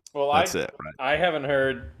Well, it, right? I haven't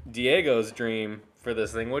heard Diego's dream for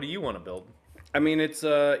this thing. What do you want to build? I mean, it's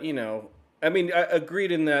I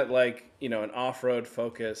agreed in that an off-road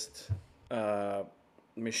focused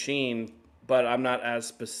machine, but I'm not as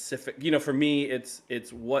specific. For me, it's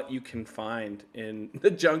what you can find in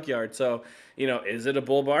the junkyard. So, is it a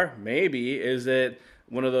bull bar? Maybe. Is it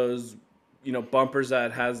one of those bumpers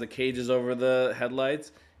that has the cages over the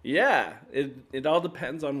headlights? Yeah, it all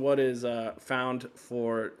depends on what is found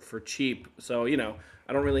for cheap. So I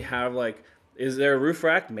don't really have is there a roof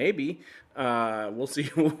rack? Maybe. We'll see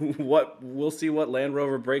what Land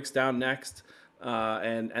Rover breaks down next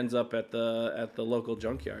and ends up at the local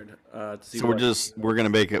junkyard to see. So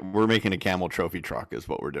we're making a camel trophy truck is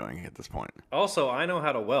what we're doing at this point. Also, I know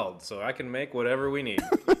how to weld, so I can make whatever we need.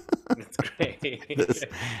 It's great.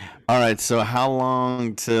 All right. So how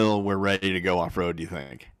long till we're ready to go off road? Do you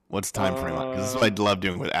think? What's the time frame? Because this is what I love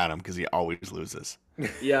doing with Adam because he always loses.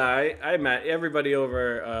 Yeah, I met everybody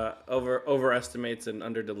overestimates and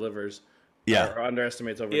underdelivers. Yeah. Or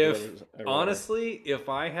underestimates overdelivers. Honestly, if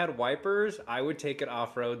I had wipers, I would take it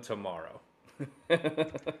off road tomorrow.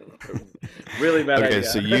 Really bad idea. Okay,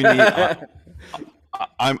 so you need.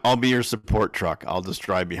 I'll be your support truck. I'll just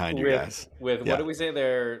drive behind you guys. With what do we say?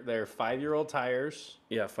 They're 5-year-old tires.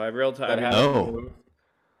 Yeah, 5-year-old tires. Oh.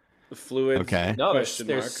 Fluids. Okay. No, there's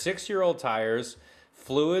 6-year-old tires.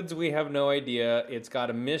 Fluids, we have no idea. It's got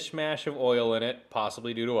a mishmash of oil in it,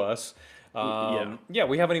 possibly due to us. Yeah,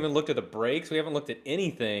 we haven't even looked at the brakes. We haven't looked at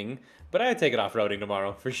anything. But I'd take it off-roading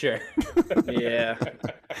tomorrow, for sure. Yeah.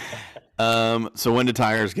 So when do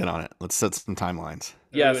tires get on it? Let's set some timelines.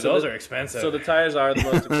 Yeah, so those are expensive. So the tires are the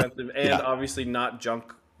most expensive, and obviously not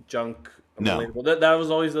junk. No. That was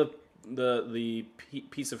always the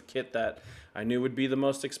piece of kit that I knew would be the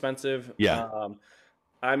most expensive. Yeah.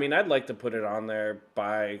 I mean, I'd like to put it on there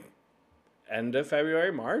by end of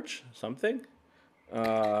February, March, something.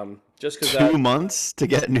 Just because 2 months to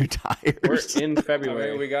get new tires. We're in February.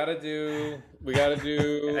 I mean, we gotta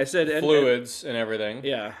do. I said fluids and everything.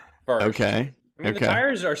 Yeah. First. Okay. I mean, the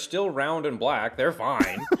tires are still round and black. They're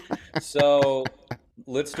fine. So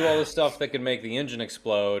let's do all the stuff that can make the engine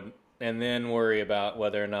explode, and then worry about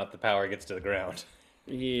whether or not the power gets to the ground.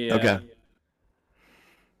 Yeah. Okay.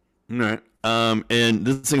 All right. And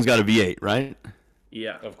this thing's got a V8, right?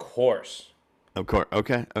 Yeah. Of course. Of course.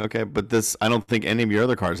 Okay. Okay. But this, I don't think any of your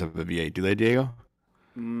other cars have a V8. Do they, Diego?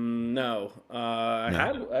 No.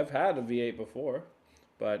 I've had a V8 before,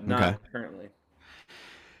 but not currently.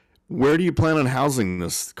 Where do you plan on housing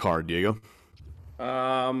this car, Diego?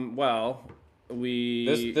 Well,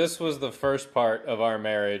 this was the first part of our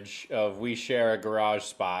marriage. We share a garage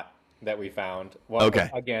spot that we found. Well, okay.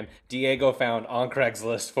 Again, Diego found on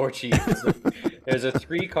Craigslist for cheap. There's a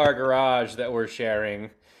 3-car garage that we're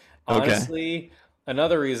sharing. Honestly,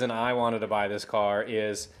 another reason I wanted to buy this car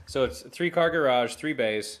is so it's a 3-car garage, 3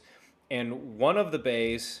 bays, and one of the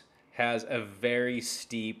bays has a very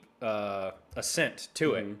steep ascent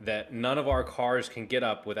to it that none of our cars can get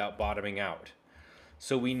up without bottoming out.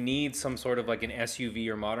 So we need some sort of like an SUV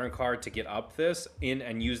or modern car to get up this in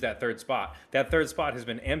and use that third spot. That third spot has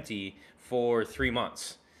been empty for 3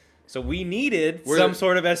 months. So we needed some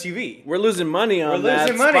sort of SUV. We're losing money on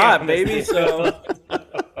that spot, baby. So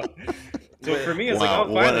for me, it's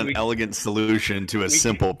what an elegant solution to a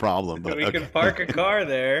simple problem. But we can park a car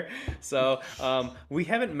there. So we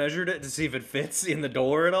haven't measured it to see if it fits in the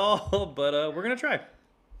door at all, but we're going to try.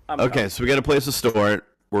 Okay, so we got a place to store it.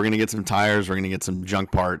 We're going to get some tires. We're going to get some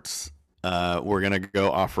junk parts. We're going to go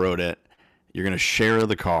off-road it. You're going to share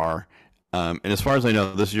the car. And as far as I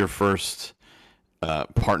know, this is your first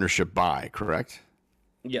partnership buy, correct?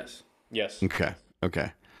 Yes.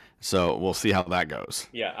 Okay. So we'll see how that goes.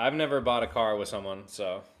 Yeah, I've never bought a car with someone,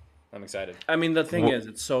 so I'm excited. I mean, the thing is,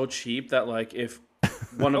 it's so cheap that, like, if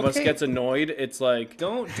one of us gets annoyed, it's like...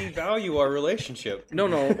 Don't devalue our relationship. No.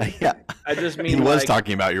 Yeah. I just mean, he was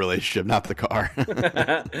talking about your relationship, not the car.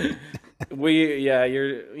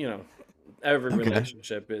 Every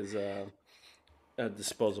relationship is a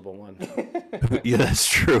disposable one. Yeah, that's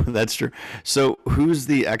true. So who's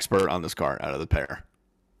the expert on this car out of the pair?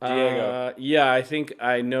 Diego. Yeah, I think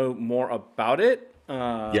I know more about it.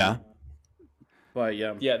 Yeah. But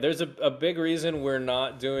yeah. Yeah, there's a big reason we're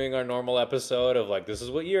not doing our normal episode of like, this is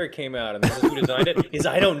what year it came out and this is who designed it, is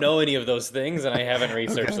I don't know any of those things and I haven't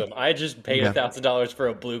researched them. I just paid $1,000 for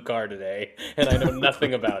a blue car today and I know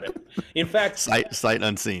nothing about it. In fact, sight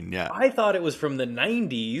unseen, yeah. I thought it was from the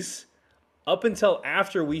 90s up until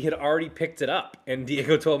after we had already picked it up. And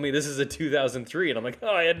Diego told me this is a 2003 and I'm like, oh,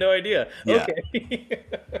 I had no idea. Yeah. Okay.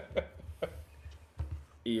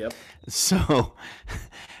 Yep. So,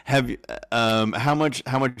 have you? How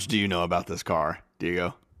much do you know about this car,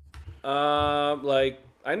 Diego? Like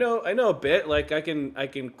I know a bit. Like I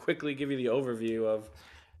can quickly give you the overview of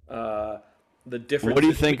the different. What do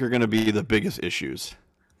you think are going to be the biggest issues,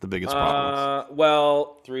 the biggest problems?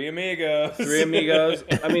 Well, Three amigos.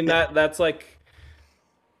 I mean that's like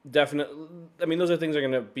definitely. I mean those are things that are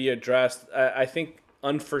going to be addressed. I think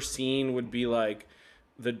unforeseen would be like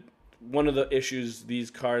one of the issues these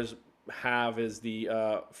cars have is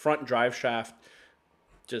the front drive shaft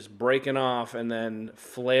just breaking off and then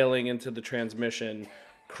flailing into the transmission,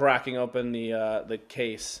 cracking open the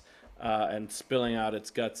case. and spilling out its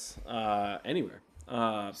guts anywhere.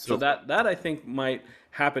 So that I think might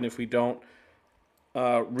happen if we don't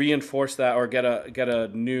reinforce that or get a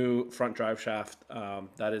new front drive shaft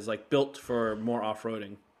that is like built for more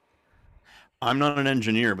off-roading. I'm not an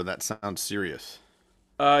engineer, but that sounds serious.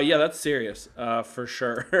 Yeah, that's serious for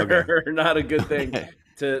sure. Okay. Not a good thing Okay.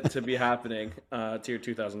 to be happening to your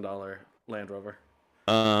 $2,000 Land Rover.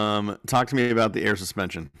 Talk to me about the air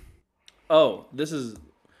suspension. Oh, this is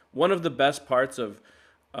one of the best parts of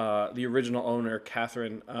the original owner,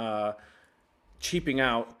 Catherine, cheaping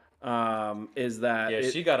out. Is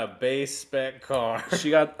that she got a base spec car.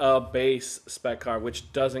 she got a base spec car,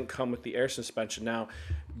 which doesn't come with the air suspension. Now,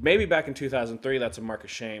 maybe back in 2003, that's a mark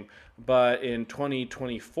of shame. But in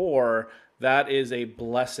 2024, that is a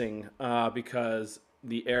blessing because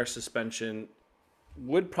the air suspension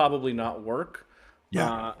would probably not work.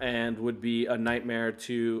 Yeah. And would be a nightmare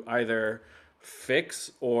to either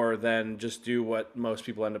fix or then just do what most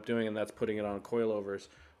people end up doing, and that's putting it on coilovers.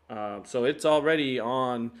 So it's already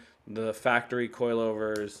on the factory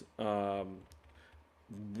coilovers,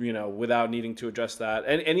 without needing to adjust that.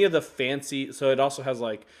 And any of the fancy, so it also has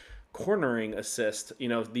like cornering assist.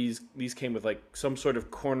 These came with like some sort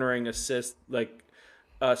of cornering assist, like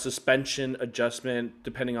suspension adjustment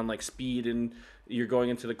depending on like speed and you're going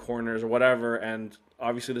into the corners or whatever. And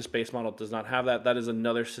obviously this base model does not have that. That is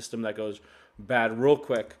another system that goes bad real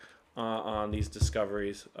quick on these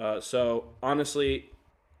Discoveries. So honestly,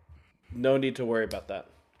 no need to worry about that.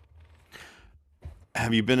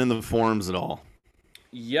 Have you been in the forums at all?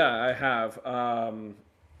 Yeah, I have.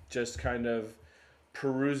 Just kind of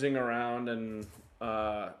perusing around and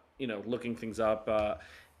looking things up.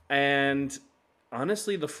 And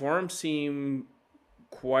honestly, the forums seem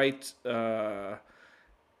quite as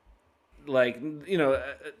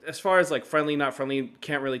far as like friendly, not friendly,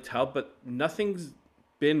 can't really tell. But nothing's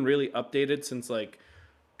been really updated since like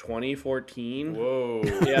 2014. Whoa.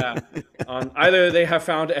 Yeah. Either they have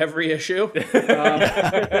found every issue, or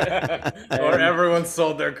everyone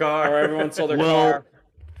sold their car. Well,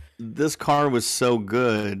 this car was so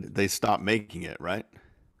good, they stopped making it, right?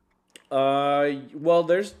 Well,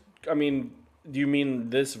 do you mean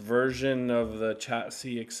this version of the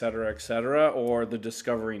chassis, et cetera, or the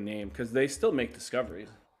Discovery name? Because they still make Discoveries.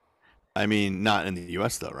 I mean, not in the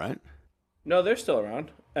U.S. though, right? No, they're still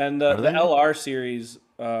around. And the LR series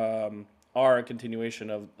are a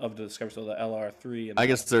continuation of the Discovery, so the LR3. And I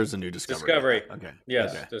guess there's a new Discovery. Okay.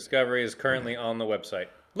 Yes, okay. Discovery is currently on the website.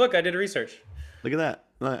 Look, I did research. Look at that.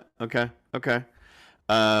 Okay.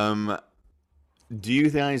 Do you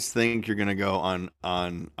guys think you're gonna go on?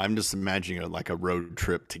 I'm just imagining a road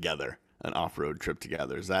trip together, an off-road trip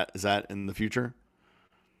together. Is that in the future?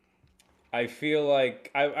 I feel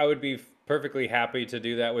like I would be perfectly happy to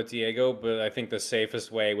do that with Diego, but I think the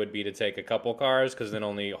safest way would be to take a couple cars because then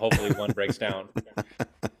only hopefully one breaks down.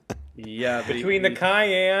 Yeah, between the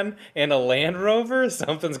Cayenne and a Land Rover,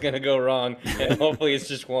 something's gonna go wrong, and hopefully it's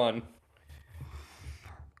just one.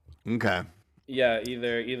 Okay. Yeah,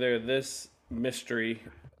 either this mystery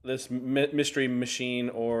machine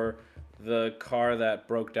or the car that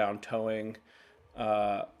broke down towing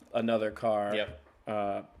another car. Yep.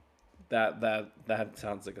 That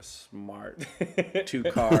sounds like a smart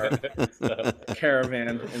 2-car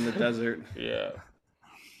caravan in the desert. Yeah.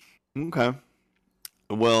 Okay.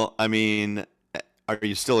 Well, I mean, are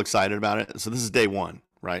you still excited about it? So this is day one,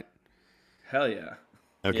 right? Hell yeah.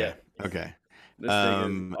 Okay. Yeah. Okay. This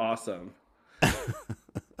thing is awesome.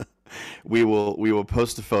 We will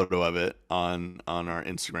post a photo of it on our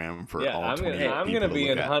Instagram for all 28 people. I'm gonna be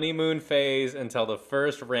in at. honeymoon phase until the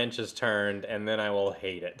first wrench is turned, and then I will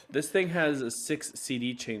hate it. This thing has a 6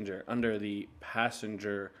 CD changer under the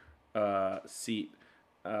passenger seat,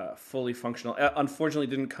 fully functional. Unfortunately,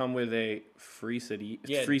 didn't come with a free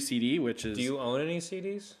CD, which is. Do you own any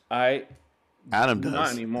CDs? Adam does.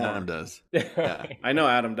 Not anymore. Adam does. Yeah. I know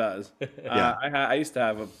Adam does. Yeah. I used to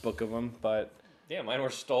have a book of them, but yeah, mine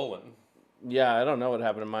were stolen. Yeah, I don't know what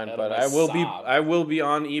happened to mine, but I will be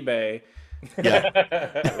on eBay. Yeah.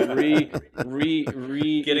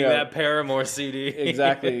 Getting that Paramore CD.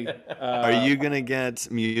 Exactly. Are you gonna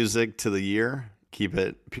get music to the year? Keep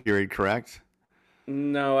it period correct?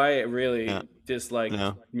 No, I really dislike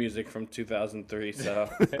music from 2003, so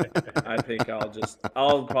I think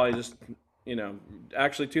I'll probably just,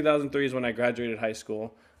 actually 2003 is when I graduated high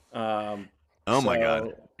school. My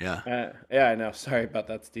God. Yeah. Yeah, I know. Sorry about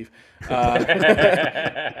that, Steve. I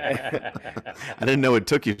didn't know it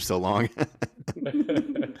took you so long.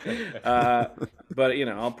 But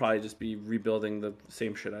I'll probably just be rebuilding the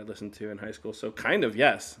same shit I listened to in high school. So kind of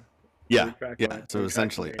yes. Yeah, retract yeah. my So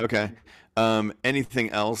essentially, retract okay. Anything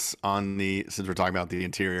else on the since we're talking about the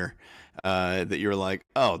interior that you're like,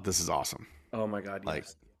 oh, this is awesome. Oh my God, Like,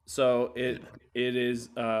 yes. So yeah. it is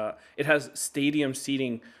it has stadium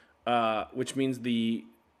seating, which means the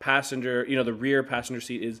passenger, the rear passenger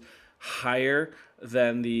seat is higher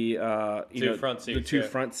than the Two front the seats, two yeah.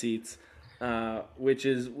 front seats, which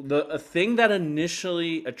is a thing that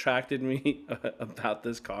initially attracted me about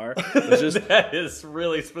this car. Was just That is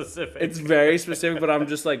really specific. it's very specific, but I'm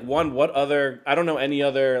just like, one, what other? I don't know any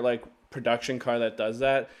other like production car that does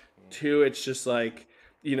that. Two, it's just like,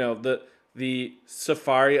 the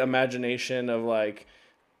safari imagination of like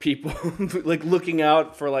people like looking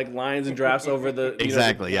out for like lions and giraffes over the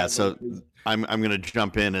Exactly. Yeah. driveway. So I'm gonna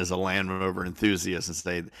jump in as a Land Rover enthusiast and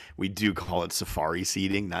say we do call it safari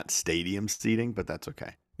seating, not stadium seating, but that's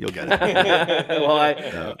okay. You'll get it. Well,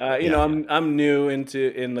 Yeah. I'm new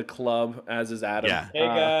in the club, as is Adam. Yeah. Hey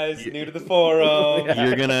guys, new to the forum. Yeah.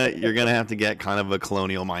 You're gonna have to get kind of a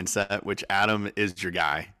colonial mindset, which Adam is your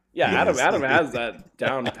guy. Yeah, He Adam is. Adam has that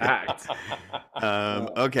down packed.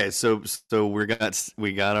 Okay, so we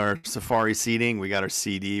got our safari seating, we got our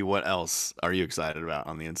CD. What else are you excited about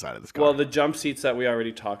on the inside of this car? Well, the jump seats that we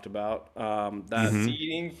already talked about. That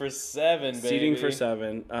Seating for 7, baby. seating for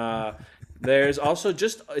 7. There's also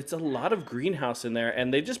it's a lot of greenhouse in there,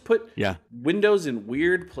 and they just put Yeah. windows in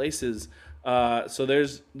weird places. So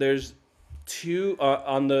there's two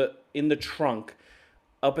in the trunk,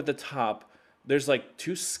 up at the top. There's like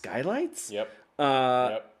 2 skylights. Yep.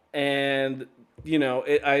 Yep. And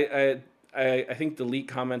I think Delete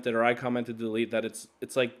commented, or I commented to Delete, that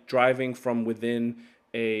it's like driving from within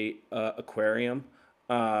a aquarium.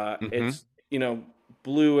 It's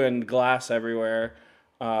blue and glass everywhere.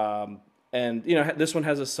 And this one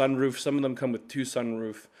has a sunroof. Some of them come with 2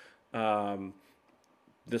 sunroof.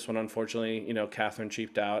 This one, unfortunately, Catherine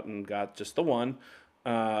cheaped out and got just the one.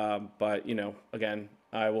 But again,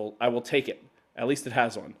 I will take it. At least it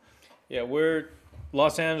has one. Yeah,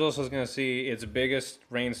 Los Angeles is going to see its biggest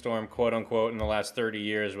rainstorm, quote unquote, in the last 30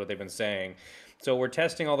 years, what they've been saying. So we're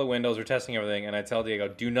testing all the windows, we're testing everything, and I tell Diego,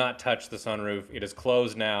 do not touch the sunroof. It is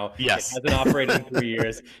closed now. Yes. It hasn't operated in 3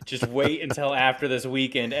 years. Just wait until after this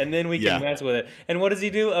weekend, and then we can mess with it. And what does he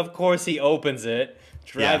do? Of course he opens it,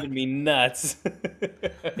 driving me nuts.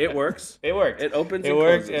 It works. It worked. It opens. It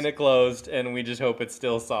worked, and it closed, and we just hope it's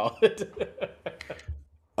still solid.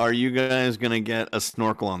 Are you guys gonna get a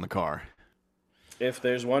snorkel on the car? If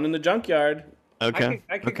there's one in the junkyard. Okay.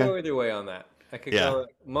 I could go either way on that. I could go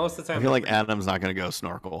most of the time. I feel like Adam's not gonna go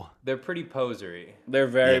snorkel. They're pretty posery. They're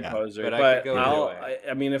very posery, but but I could go either way.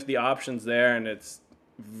 I mean, if the option's there and it's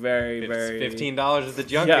very It's $15 at the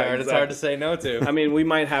junkyard. It's hard to say no to. I mean, we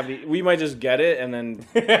might just get it and then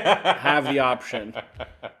have the option.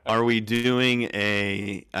 Are we doing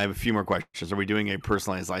I have a few more questions. Are we doing a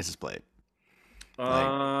personalized license plate?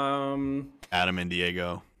 Adam and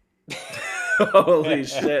Diego. Holy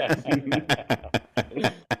shit.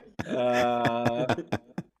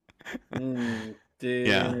 Dude.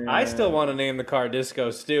 Yeah. I still want to name the car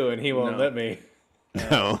Disco Stew, and he won't let me.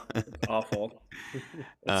 No. Awful.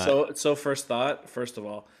 It's so first thought, first of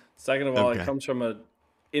all. Second of all, Okay. it comes from a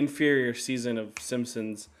inferior season of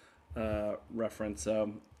Simpsons reference.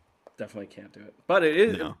 Definitely can't do it. But it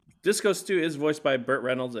is Disco Stew is voiced by Burt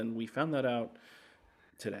Reynolds, and we found that out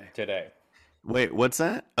today. Wait, what's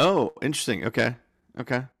that? Oh, interesting. Okay.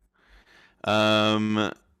 Let's all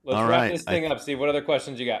wrap right. this thing up. Steve, what other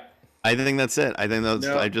questions you got? I think that's it. I think that's.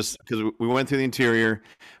 No. I just because we went through the interior,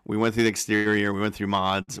 we went through the exterior, we went through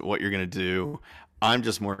mods. What you're gonna do? I'm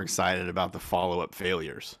just more excited about the follow-up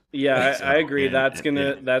failures. Yeah, So, I agree. and- That's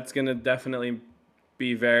gonna and- that's gonna definitely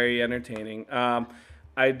be very entertaining. I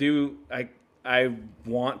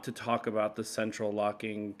want to talk about the central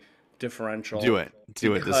locking differential. Do it. This is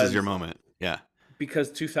because- your moment. Yeah.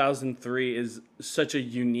 Because 2003 is such a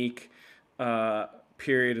unique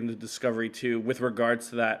period in the Discovery 2 with regards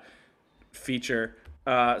to that feature.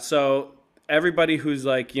 So everybody who's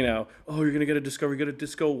like, oh, you're going to get a Discovery, get a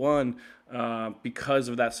Disco 1 because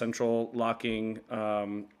of that central locking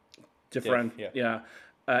different. Yeah.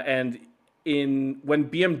 And when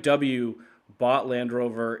BMW bought Land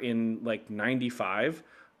Rover in like 95,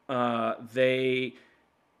 they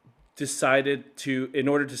decided in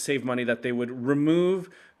order to save money, that they would remove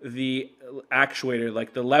the actuator,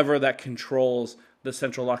 like the lever that controls the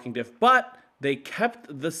central locking diff, but they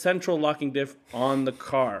kept the central locking diff on the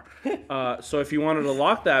car. So if you wanted to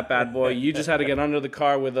lock that bad boy, you just had to get under the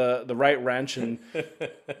car with the right wrench and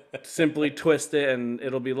simply twist it, and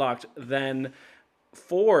it'll be locked. Then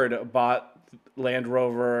Ford bought Land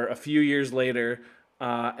Rover a few years later,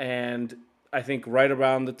 and I think right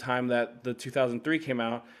around the time that the 2003 came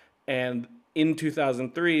out, and in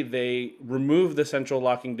 2003 they removed the central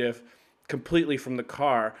locking diff completely from the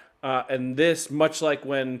car, and this, much like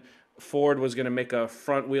when Ford was going to make a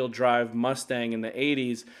front-wheel drive Mustang in the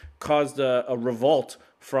 80s, caused a revolt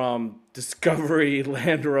from Discovery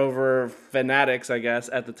Land Rover fanatics, I guess,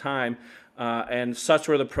 at the time. And such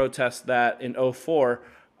were the protests that in '04,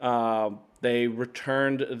 they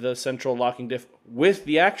returned the central locking diff with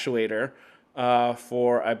the actuator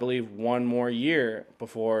for, I believe, one more year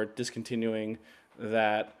before discontinuing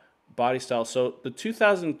that body style. So the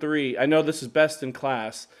 2003, I know this is best in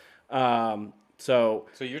class. So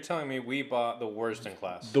you're telling me we bought the worst in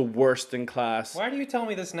class? The worst in class. Why do you tell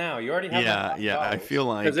me this now? You already have I feel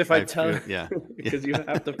like because if I tell because you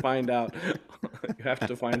have to find out, you have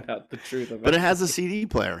to find out the truth about. But it has a CD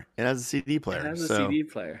player. It has a CD player. It has a CD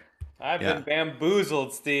player. I've been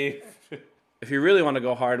bamboozled, Steve. If you really want to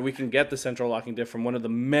go hard, we can get the central locking diff from one of the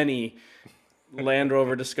many Land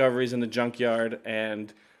Rover Discoveries in the junkyard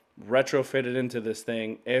and retrofit it into this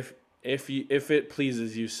thing if it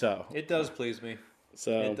pleases you so. It does please me.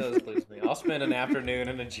 So it does please me. I'll spend an afternoon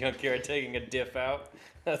in a junkyard taking a diff out.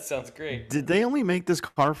 That sounds great. Did they only make this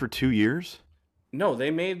car for 2 years? No,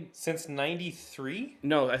 they made since '93.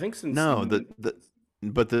 No, I think since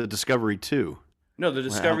but the Discovery 2. No, the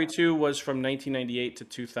Discovery 2 was from 1998 to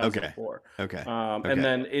 2004. Okay. And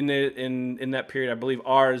then in that period, I believe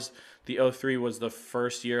ours, the '03 was the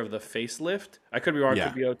first year of the facelift. I could be wrong. It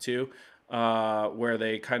could be '02, where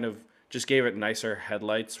they kind of just gave it nicer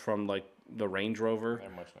headlights from like the Range Rover. They're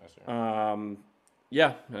much nicer.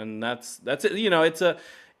 And that's it. You know, it's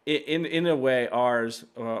in a way ours,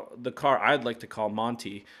 the car I'd like to call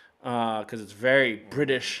Monty, because it's very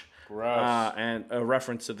British. Gross. And a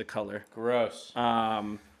reference to the color. Gross.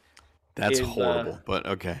 That's horrible, but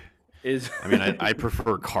okay. I mean, I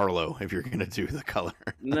prefer Carlo if you're gonna do the color.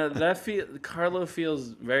 No, Carlo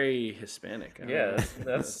feels very Hispanic.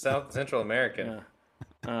 That's South Central American.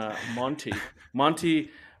 Monty.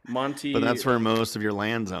 But that's where most of your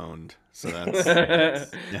land's owned. So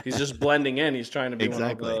that's he's just blending in. He's trying to be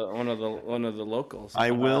exactly one of the locals.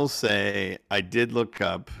 I will say I did look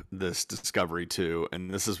up this Discovery 2,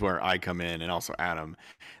 and this is where I come in, and also Adam.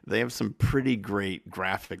 They have some pretty great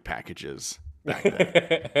graphic packages back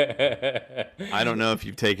then. I don't know if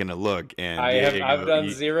you've taken a look, and I've done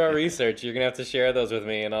zero research. You're gonna have to share those with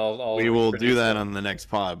me, and I'll we will do that on the next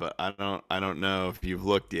pod. But I don't know if you've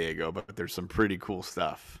looked, Diego, but there's some pretty cool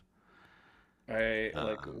stuff.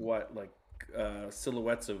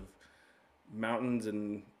 Silhouettes of mountains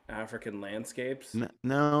and African landscapes?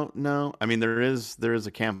 No. I mean, there is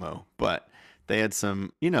a camo, but they had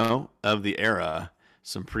some, of the era,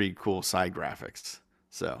 some pretty cool side graphics.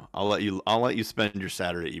 So I'll let you spend your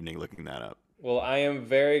Saturday evening looking that up. Well, I am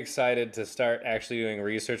very excited to start actually doing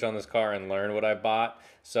research on this car and learn what I bought.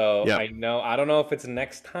 So I don't know if it's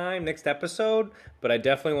next episode, but I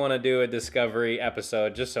definitely want to do a Discovery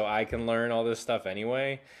episode just so I can learn all this stuff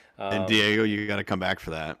anyway. And Diego, you got to come back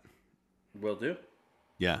for that. Will do.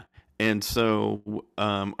 Yeah. And so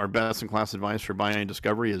our best in class advice for buying a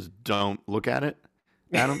Discovery is don't look at it.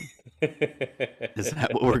 Adam? Is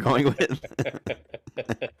that what we're going with?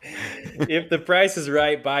 If the price is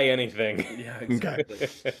right, buy anything. Yeah, exactly.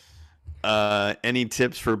 Okay. Any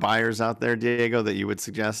tips for buyers out there, Diego, that you would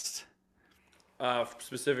suggest?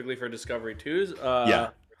 Specifically for Discovery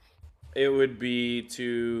 2s? It would be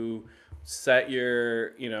to set your,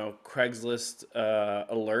 Craigslist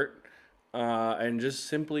alert and just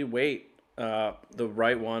simply wait. The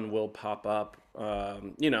right one will pop up.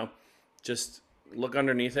 Just look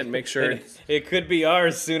underneath it and make sure it could be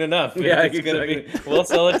ours soon enough. Yeah, it's gonna be. We'll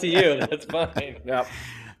sell it to you. That's fine. Yep.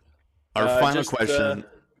 Our final question.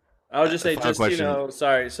 I would just say, sorry.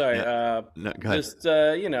 Yeah. No, go ahead. Just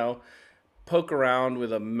poke around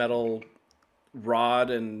with a metal rod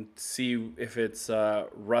and see if it's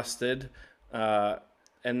rusted,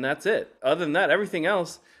 and that's it. Other than that, everything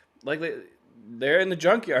else, like they're in the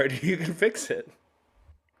junkyard. You can fix it.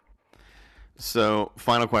 So,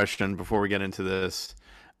 final question before we get into this: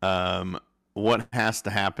 what has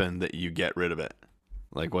to happen that you get rid of it?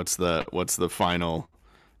 Like, what's the final?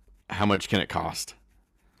 How much can it cost?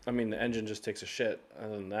 I mean, the engine just takes a shit.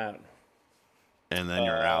 Other than that, and then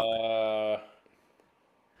you're out.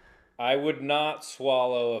 I would not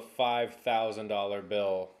swallow a $5,000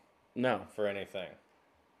 bill. No, for anything.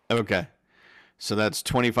 Okay, so that's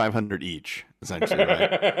 $2,500 each, essentially, right?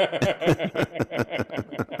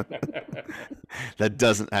 That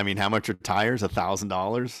doesn't. I mean, how much are tires?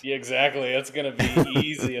 $1,000. Yeah, exactly. It's gonna be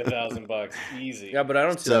easy $1,000. Easy. Yeah, but I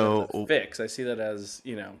don't see that as a fix. I see that as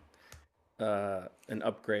an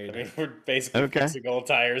upgrade. I mean, we're basically Okay. fixing old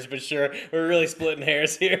tires, but sure, we're really splitting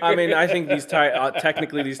hairs here. I mean, I think these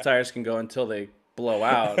technically these tires can go until they blow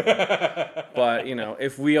out. But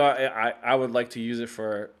if we are, I would like to use it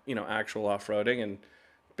for actual off-roading, and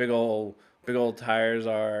big old tires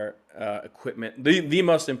are equipment, the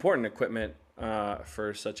most important equipment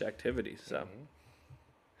for such activities. So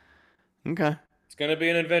Okay. It's gonna be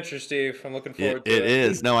an adventure, Steve. I'm looking forward to it. It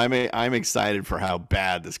is. No, I'm excited for how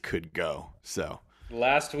bad this could go. So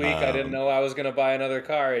Last week I didn't know I was gonna buy another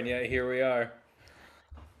car, and yet here we are.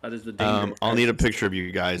 that is the danger. I'll need a picture of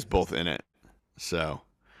you guys both in it. So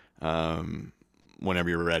whenever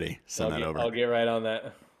you're ready, send that over. I'll get right on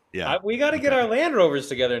that. Yeah. We got to get our Land Rovers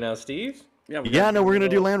together now, Steve. Yeah, no, we're gonna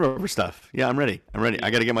do Land Rover stuff. Yeah, I'm ready.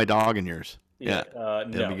 I got to get my dog in yours. Yeah,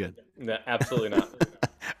 that'd no, be good. No, absolutely not.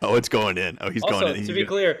 Oh, it's going in. Oh, he's Also, going in. to be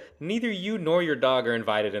clear, neither you nor your dog are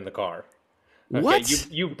invited in the car. Okay,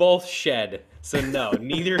 What? You both shed, so no,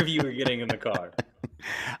 neither of you are getting in the car.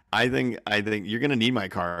 I think you're gonna need my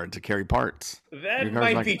car to carry parts. That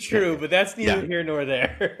might be true, but that's neither here nor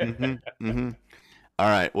there. All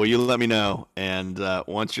right. Well, you let me know, and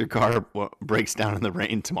once your car breaks down in the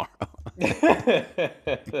rain tomorrow.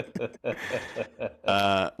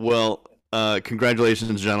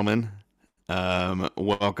 Congratulations, gentlemen.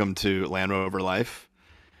 Welcome to Land Rover life.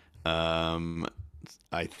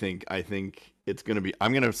 I think it's gonna be.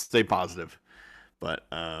 I'm gonna stay positive, but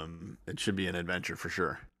it should be an adventure for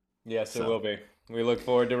sure. Yes, it will be. We look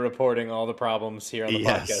forward to reporting all the problems here on the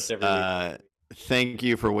podcast every week. Thank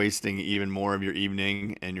you for wasting even more of your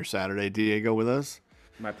evening and your Saturday, Diego, with us.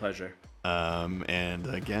 My pleasure. And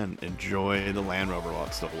again, enjoy the Land Rover while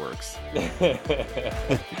it still works.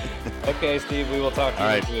 Okay, Steve, we will talk to you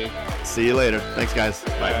next week. See you later. Thanks, guys.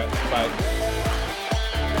 Bye. Bye.